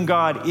 between you and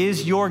God,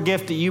 is your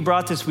gift that you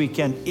brought this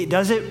weekend,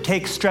 does it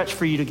take stretch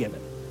for you to give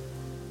it?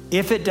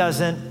 If it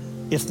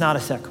doesn't, it's not a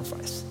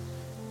sacrifice.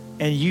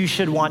 And you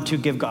should want to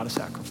give God a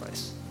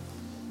sacrifice.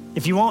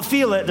 If you won't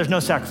feel it, there's no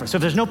sacrifice. So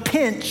if there's no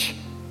pinch,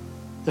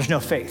 there's no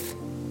faith.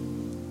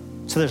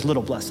 So there's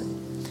little blessing.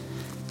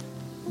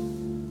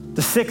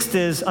 The sixth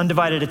is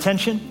undivided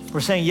attention. We're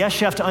saying yes,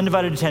 chef, to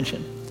undivided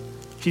attention.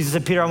 Jesus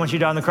said, Peter, I want you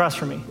to die on the cross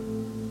for me.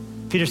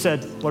 Peter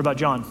said, what about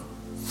John?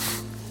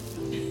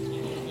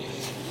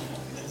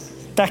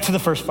 Back to the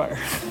first fire.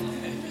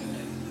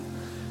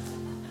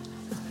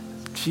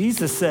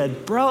 Jesus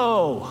said,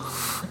 bro,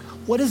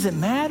 what does it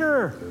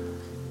matter?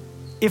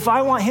 If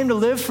I want him to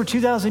live for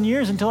 2,000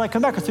 years until I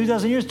come back, or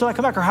 3,000 years until I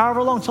come back, or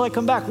however long until I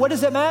come back, what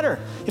does that matter?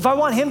 If I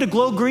want him to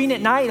glow green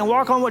at night and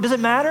walk on, what does it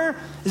matter?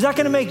 Is that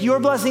going to make your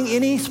blessing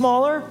any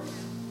smaller?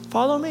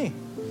 Follow me.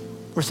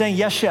 We're saying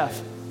yes,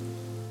 chef,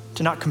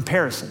 to not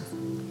comparison.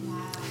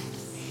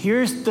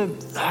 Here's the,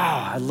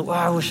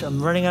 I wish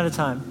I'm running out of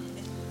time.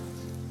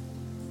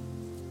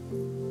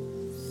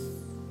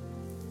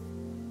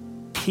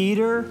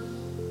 Peter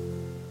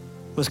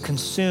was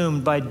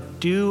consumed by,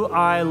 do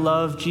I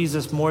love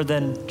Jesus more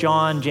than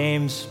John,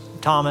 James,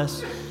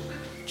 Thomas?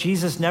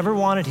 Jesus never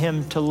wanted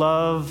him to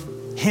love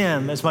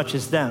him as much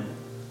as them.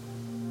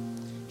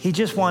 He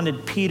just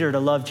wanted Peter to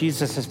love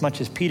Jesus as much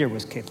as Peter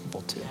was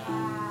capable to.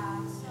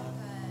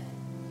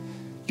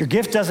 Your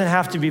gift doesn't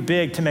have to be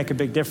big to make a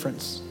big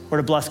difference or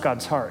to bless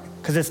God's heart,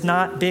 because it's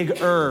not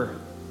bigger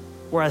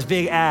or as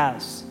big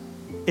as.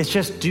 It's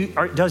just,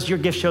 does your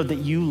gift show that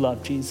you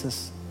love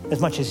Jesus as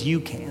much as you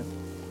can?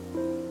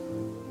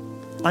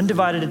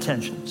 Undivided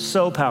attention,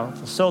 so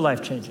powerful, so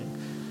life-changing.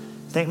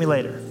 Thank me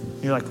later.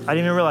 You're like, I didn't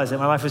even realize that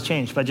my life was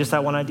changed by just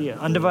that one idea.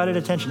 Undivided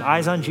attention,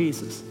 eyes on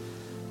Jesus.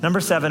 Number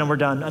 7, and we're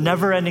done, a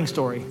never-ending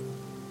story.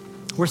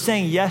 We're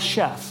saying yes,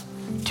 chef,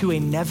 to a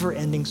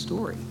never-ending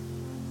story.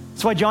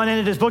 That's why John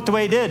ended his book the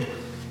way he did.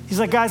 He's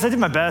like, guys, I did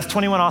my best,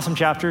 21 awesome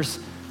chapters,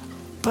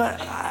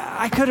 but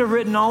I could have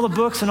written all the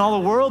books in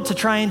all the world to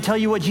try and tell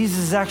you what Jesus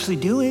is actually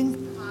doing.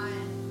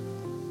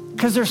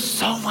 Because there's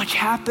so much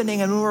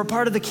happening, and when we're a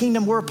part of the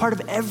kingdom, we're a part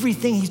of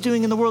everything he's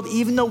doing in the world,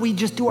 even though we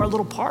just do our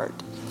little part.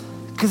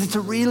 Because it's a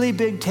really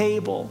big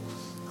table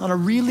on a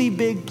really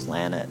big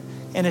planet.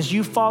 And as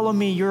you follow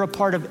me, you're a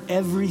part of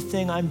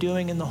everything I'm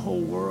doing in the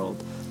whole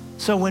world.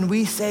 So when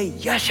we say,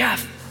 yes,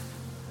 chef,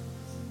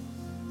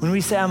 when we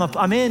say, I'm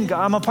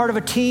a part of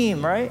a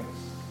team, right?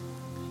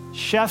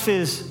 Chef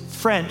is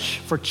French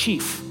for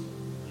chief.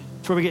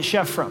 That's where we get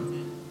chef from.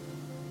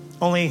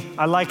 Only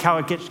I like how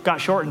it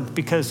got shortened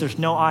because there's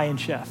no I in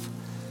chef.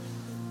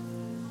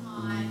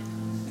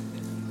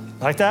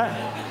 Like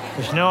that?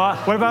 There's no I.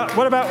 What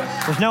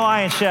about, there's no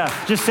I in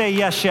chef. Just say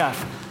yes,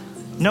 chef.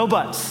 No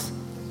buts.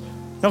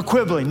 No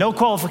quibbling, no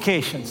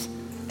qualifications.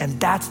 And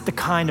that's the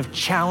kind of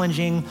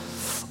challenging,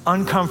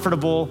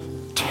 uncomfortable,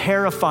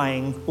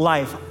 terrifying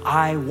life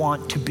I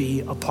want to be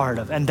a part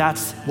of. And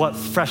that's what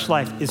Fresh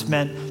Life is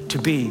meant to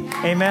be.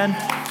 Amen?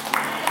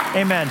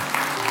 Amen.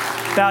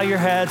 Bow your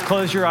heads,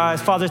 close your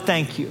eyes. Father,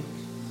 thank you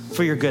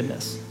for your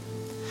goodness.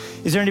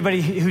 Is there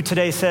anybody who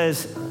today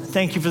says,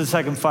 thank you for the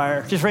second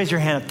fire? Just raise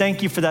your hand up.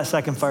 Thank you for that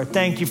second fire.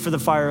 Thank you for the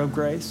fire of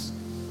grace.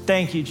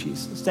 Thank you,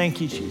 Jesus.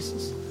 Thank you,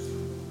 Jesus.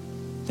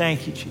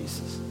 Thank you,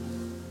 Jesus.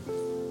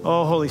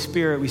 Oh, Holy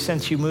Spirit, we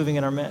sense you moving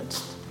in our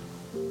midst,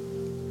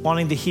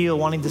 wanting to heal,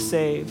 wanting to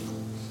save,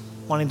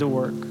 wanting to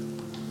work.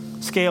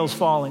 Scales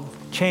falling,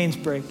 chains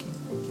breaking.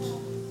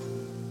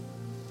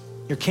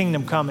 Your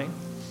kingdom coming.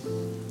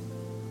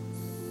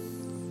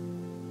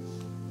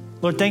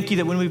 Lord, thank you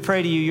that when we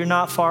pray to you, you're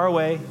not far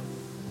away.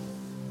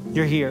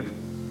 You're here.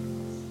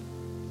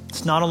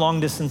 It's not a long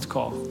distance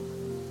call.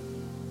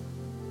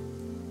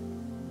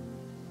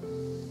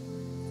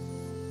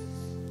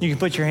 You can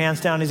put your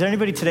hands down. Is there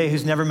anybody today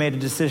who's never made a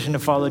decision to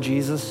follow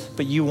Jesus,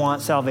 but you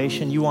want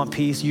salvation, you want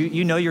peace,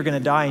 you know you're going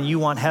to die and you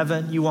want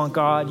heaven, you want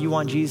God, you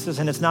want Jesus,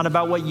 and it's not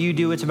about what you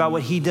do, it's about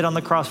what he did on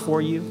the cross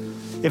for you.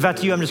 If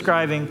that's you I'm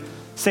describing,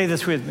 say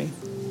this with me.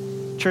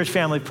 Church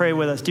family, pray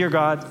with us. Dear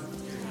God,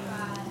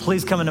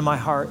 please come into my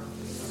heart.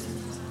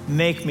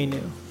 Make me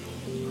new.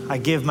 I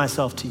give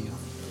myself to you.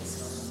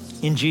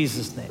 In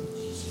Jesus' name.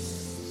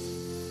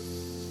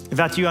 If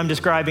that's you I'm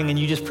describing and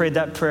you just prayed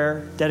that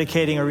prayer,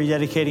 dedicating or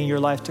rededicating your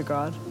life to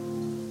God,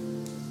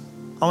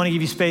 I want to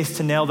give you space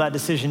to nail that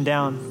decision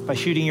down by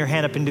shooting your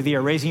hand up into the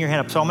air, raising your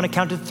hand up. So I'm going to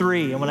count to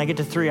 3, and when I get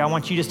to 3, I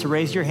want you just to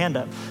raise your hand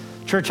up.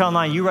 Church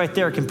Online, you right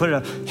there can put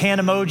a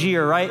hand emoji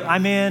or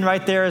I'm in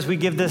right there as we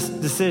give this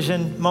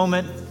decision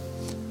moment.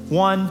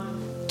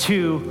 1,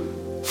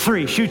 2,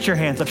 3. Shoot your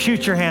hands up,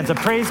 shoot your hands up.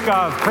 Praise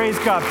God, praise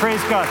God,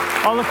 praise God.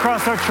 All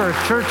across our church,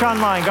 Church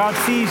Online, God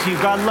sees you,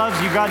 God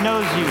loves you, God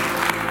knows you.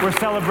 We're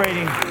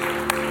celebrating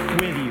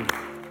with you.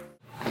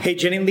 Hey,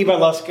 Jenny and Levi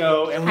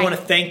Lusko, and we Hi. want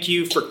to thank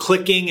you for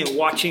clicking and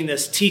watching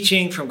this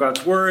teaching from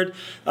God's Word.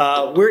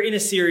 We're in a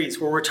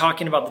series where we're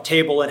talking about the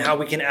table and how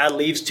we can add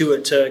leaves to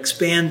it to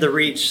expand the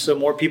reach so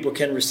more people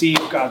can receive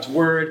God's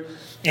Word.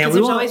 And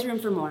There's always room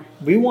for more.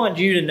 We want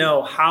you to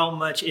know how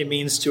much it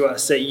means to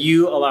us that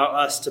you allow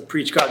us to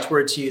preach God's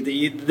Word to you,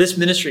 that this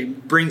ministry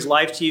brings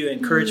life to you,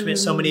 encouragement.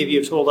 So many of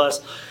you have told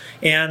us.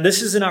 And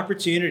this is an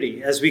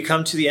opportunity as we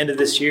come to the end of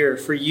this year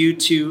for you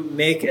to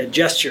make a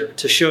gesture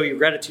to show your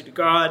gratitude to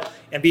God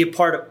and be a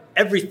part of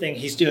everything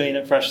He's doing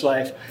at Fresh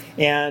Life.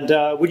 And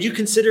would you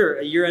consider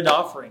a year-end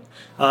offering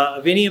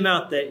of any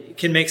amount that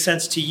can make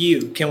sense to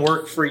you, can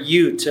work for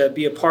you to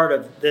be a part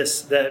of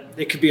this? That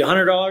it could be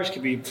 $100,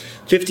 could be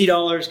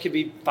 $50, could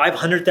be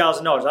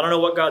 $500,000. I don't know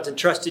what God's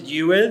entrusted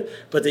you with,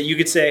 but that you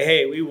could say,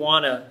 hey, we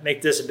want to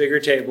make this a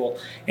bigger table.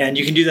 And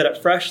you can do that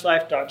at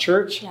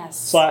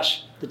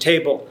freshlife.church/the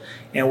table.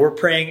 And we're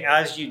praying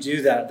as you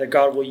do that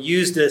God will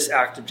use this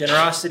act of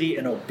generosity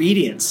and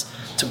obedience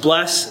to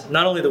bless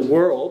not only the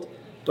world,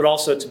 but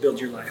also to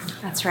build your life.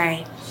 That's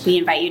right. We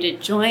invite you to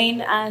join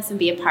us and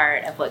be a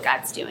part of what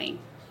God's doing.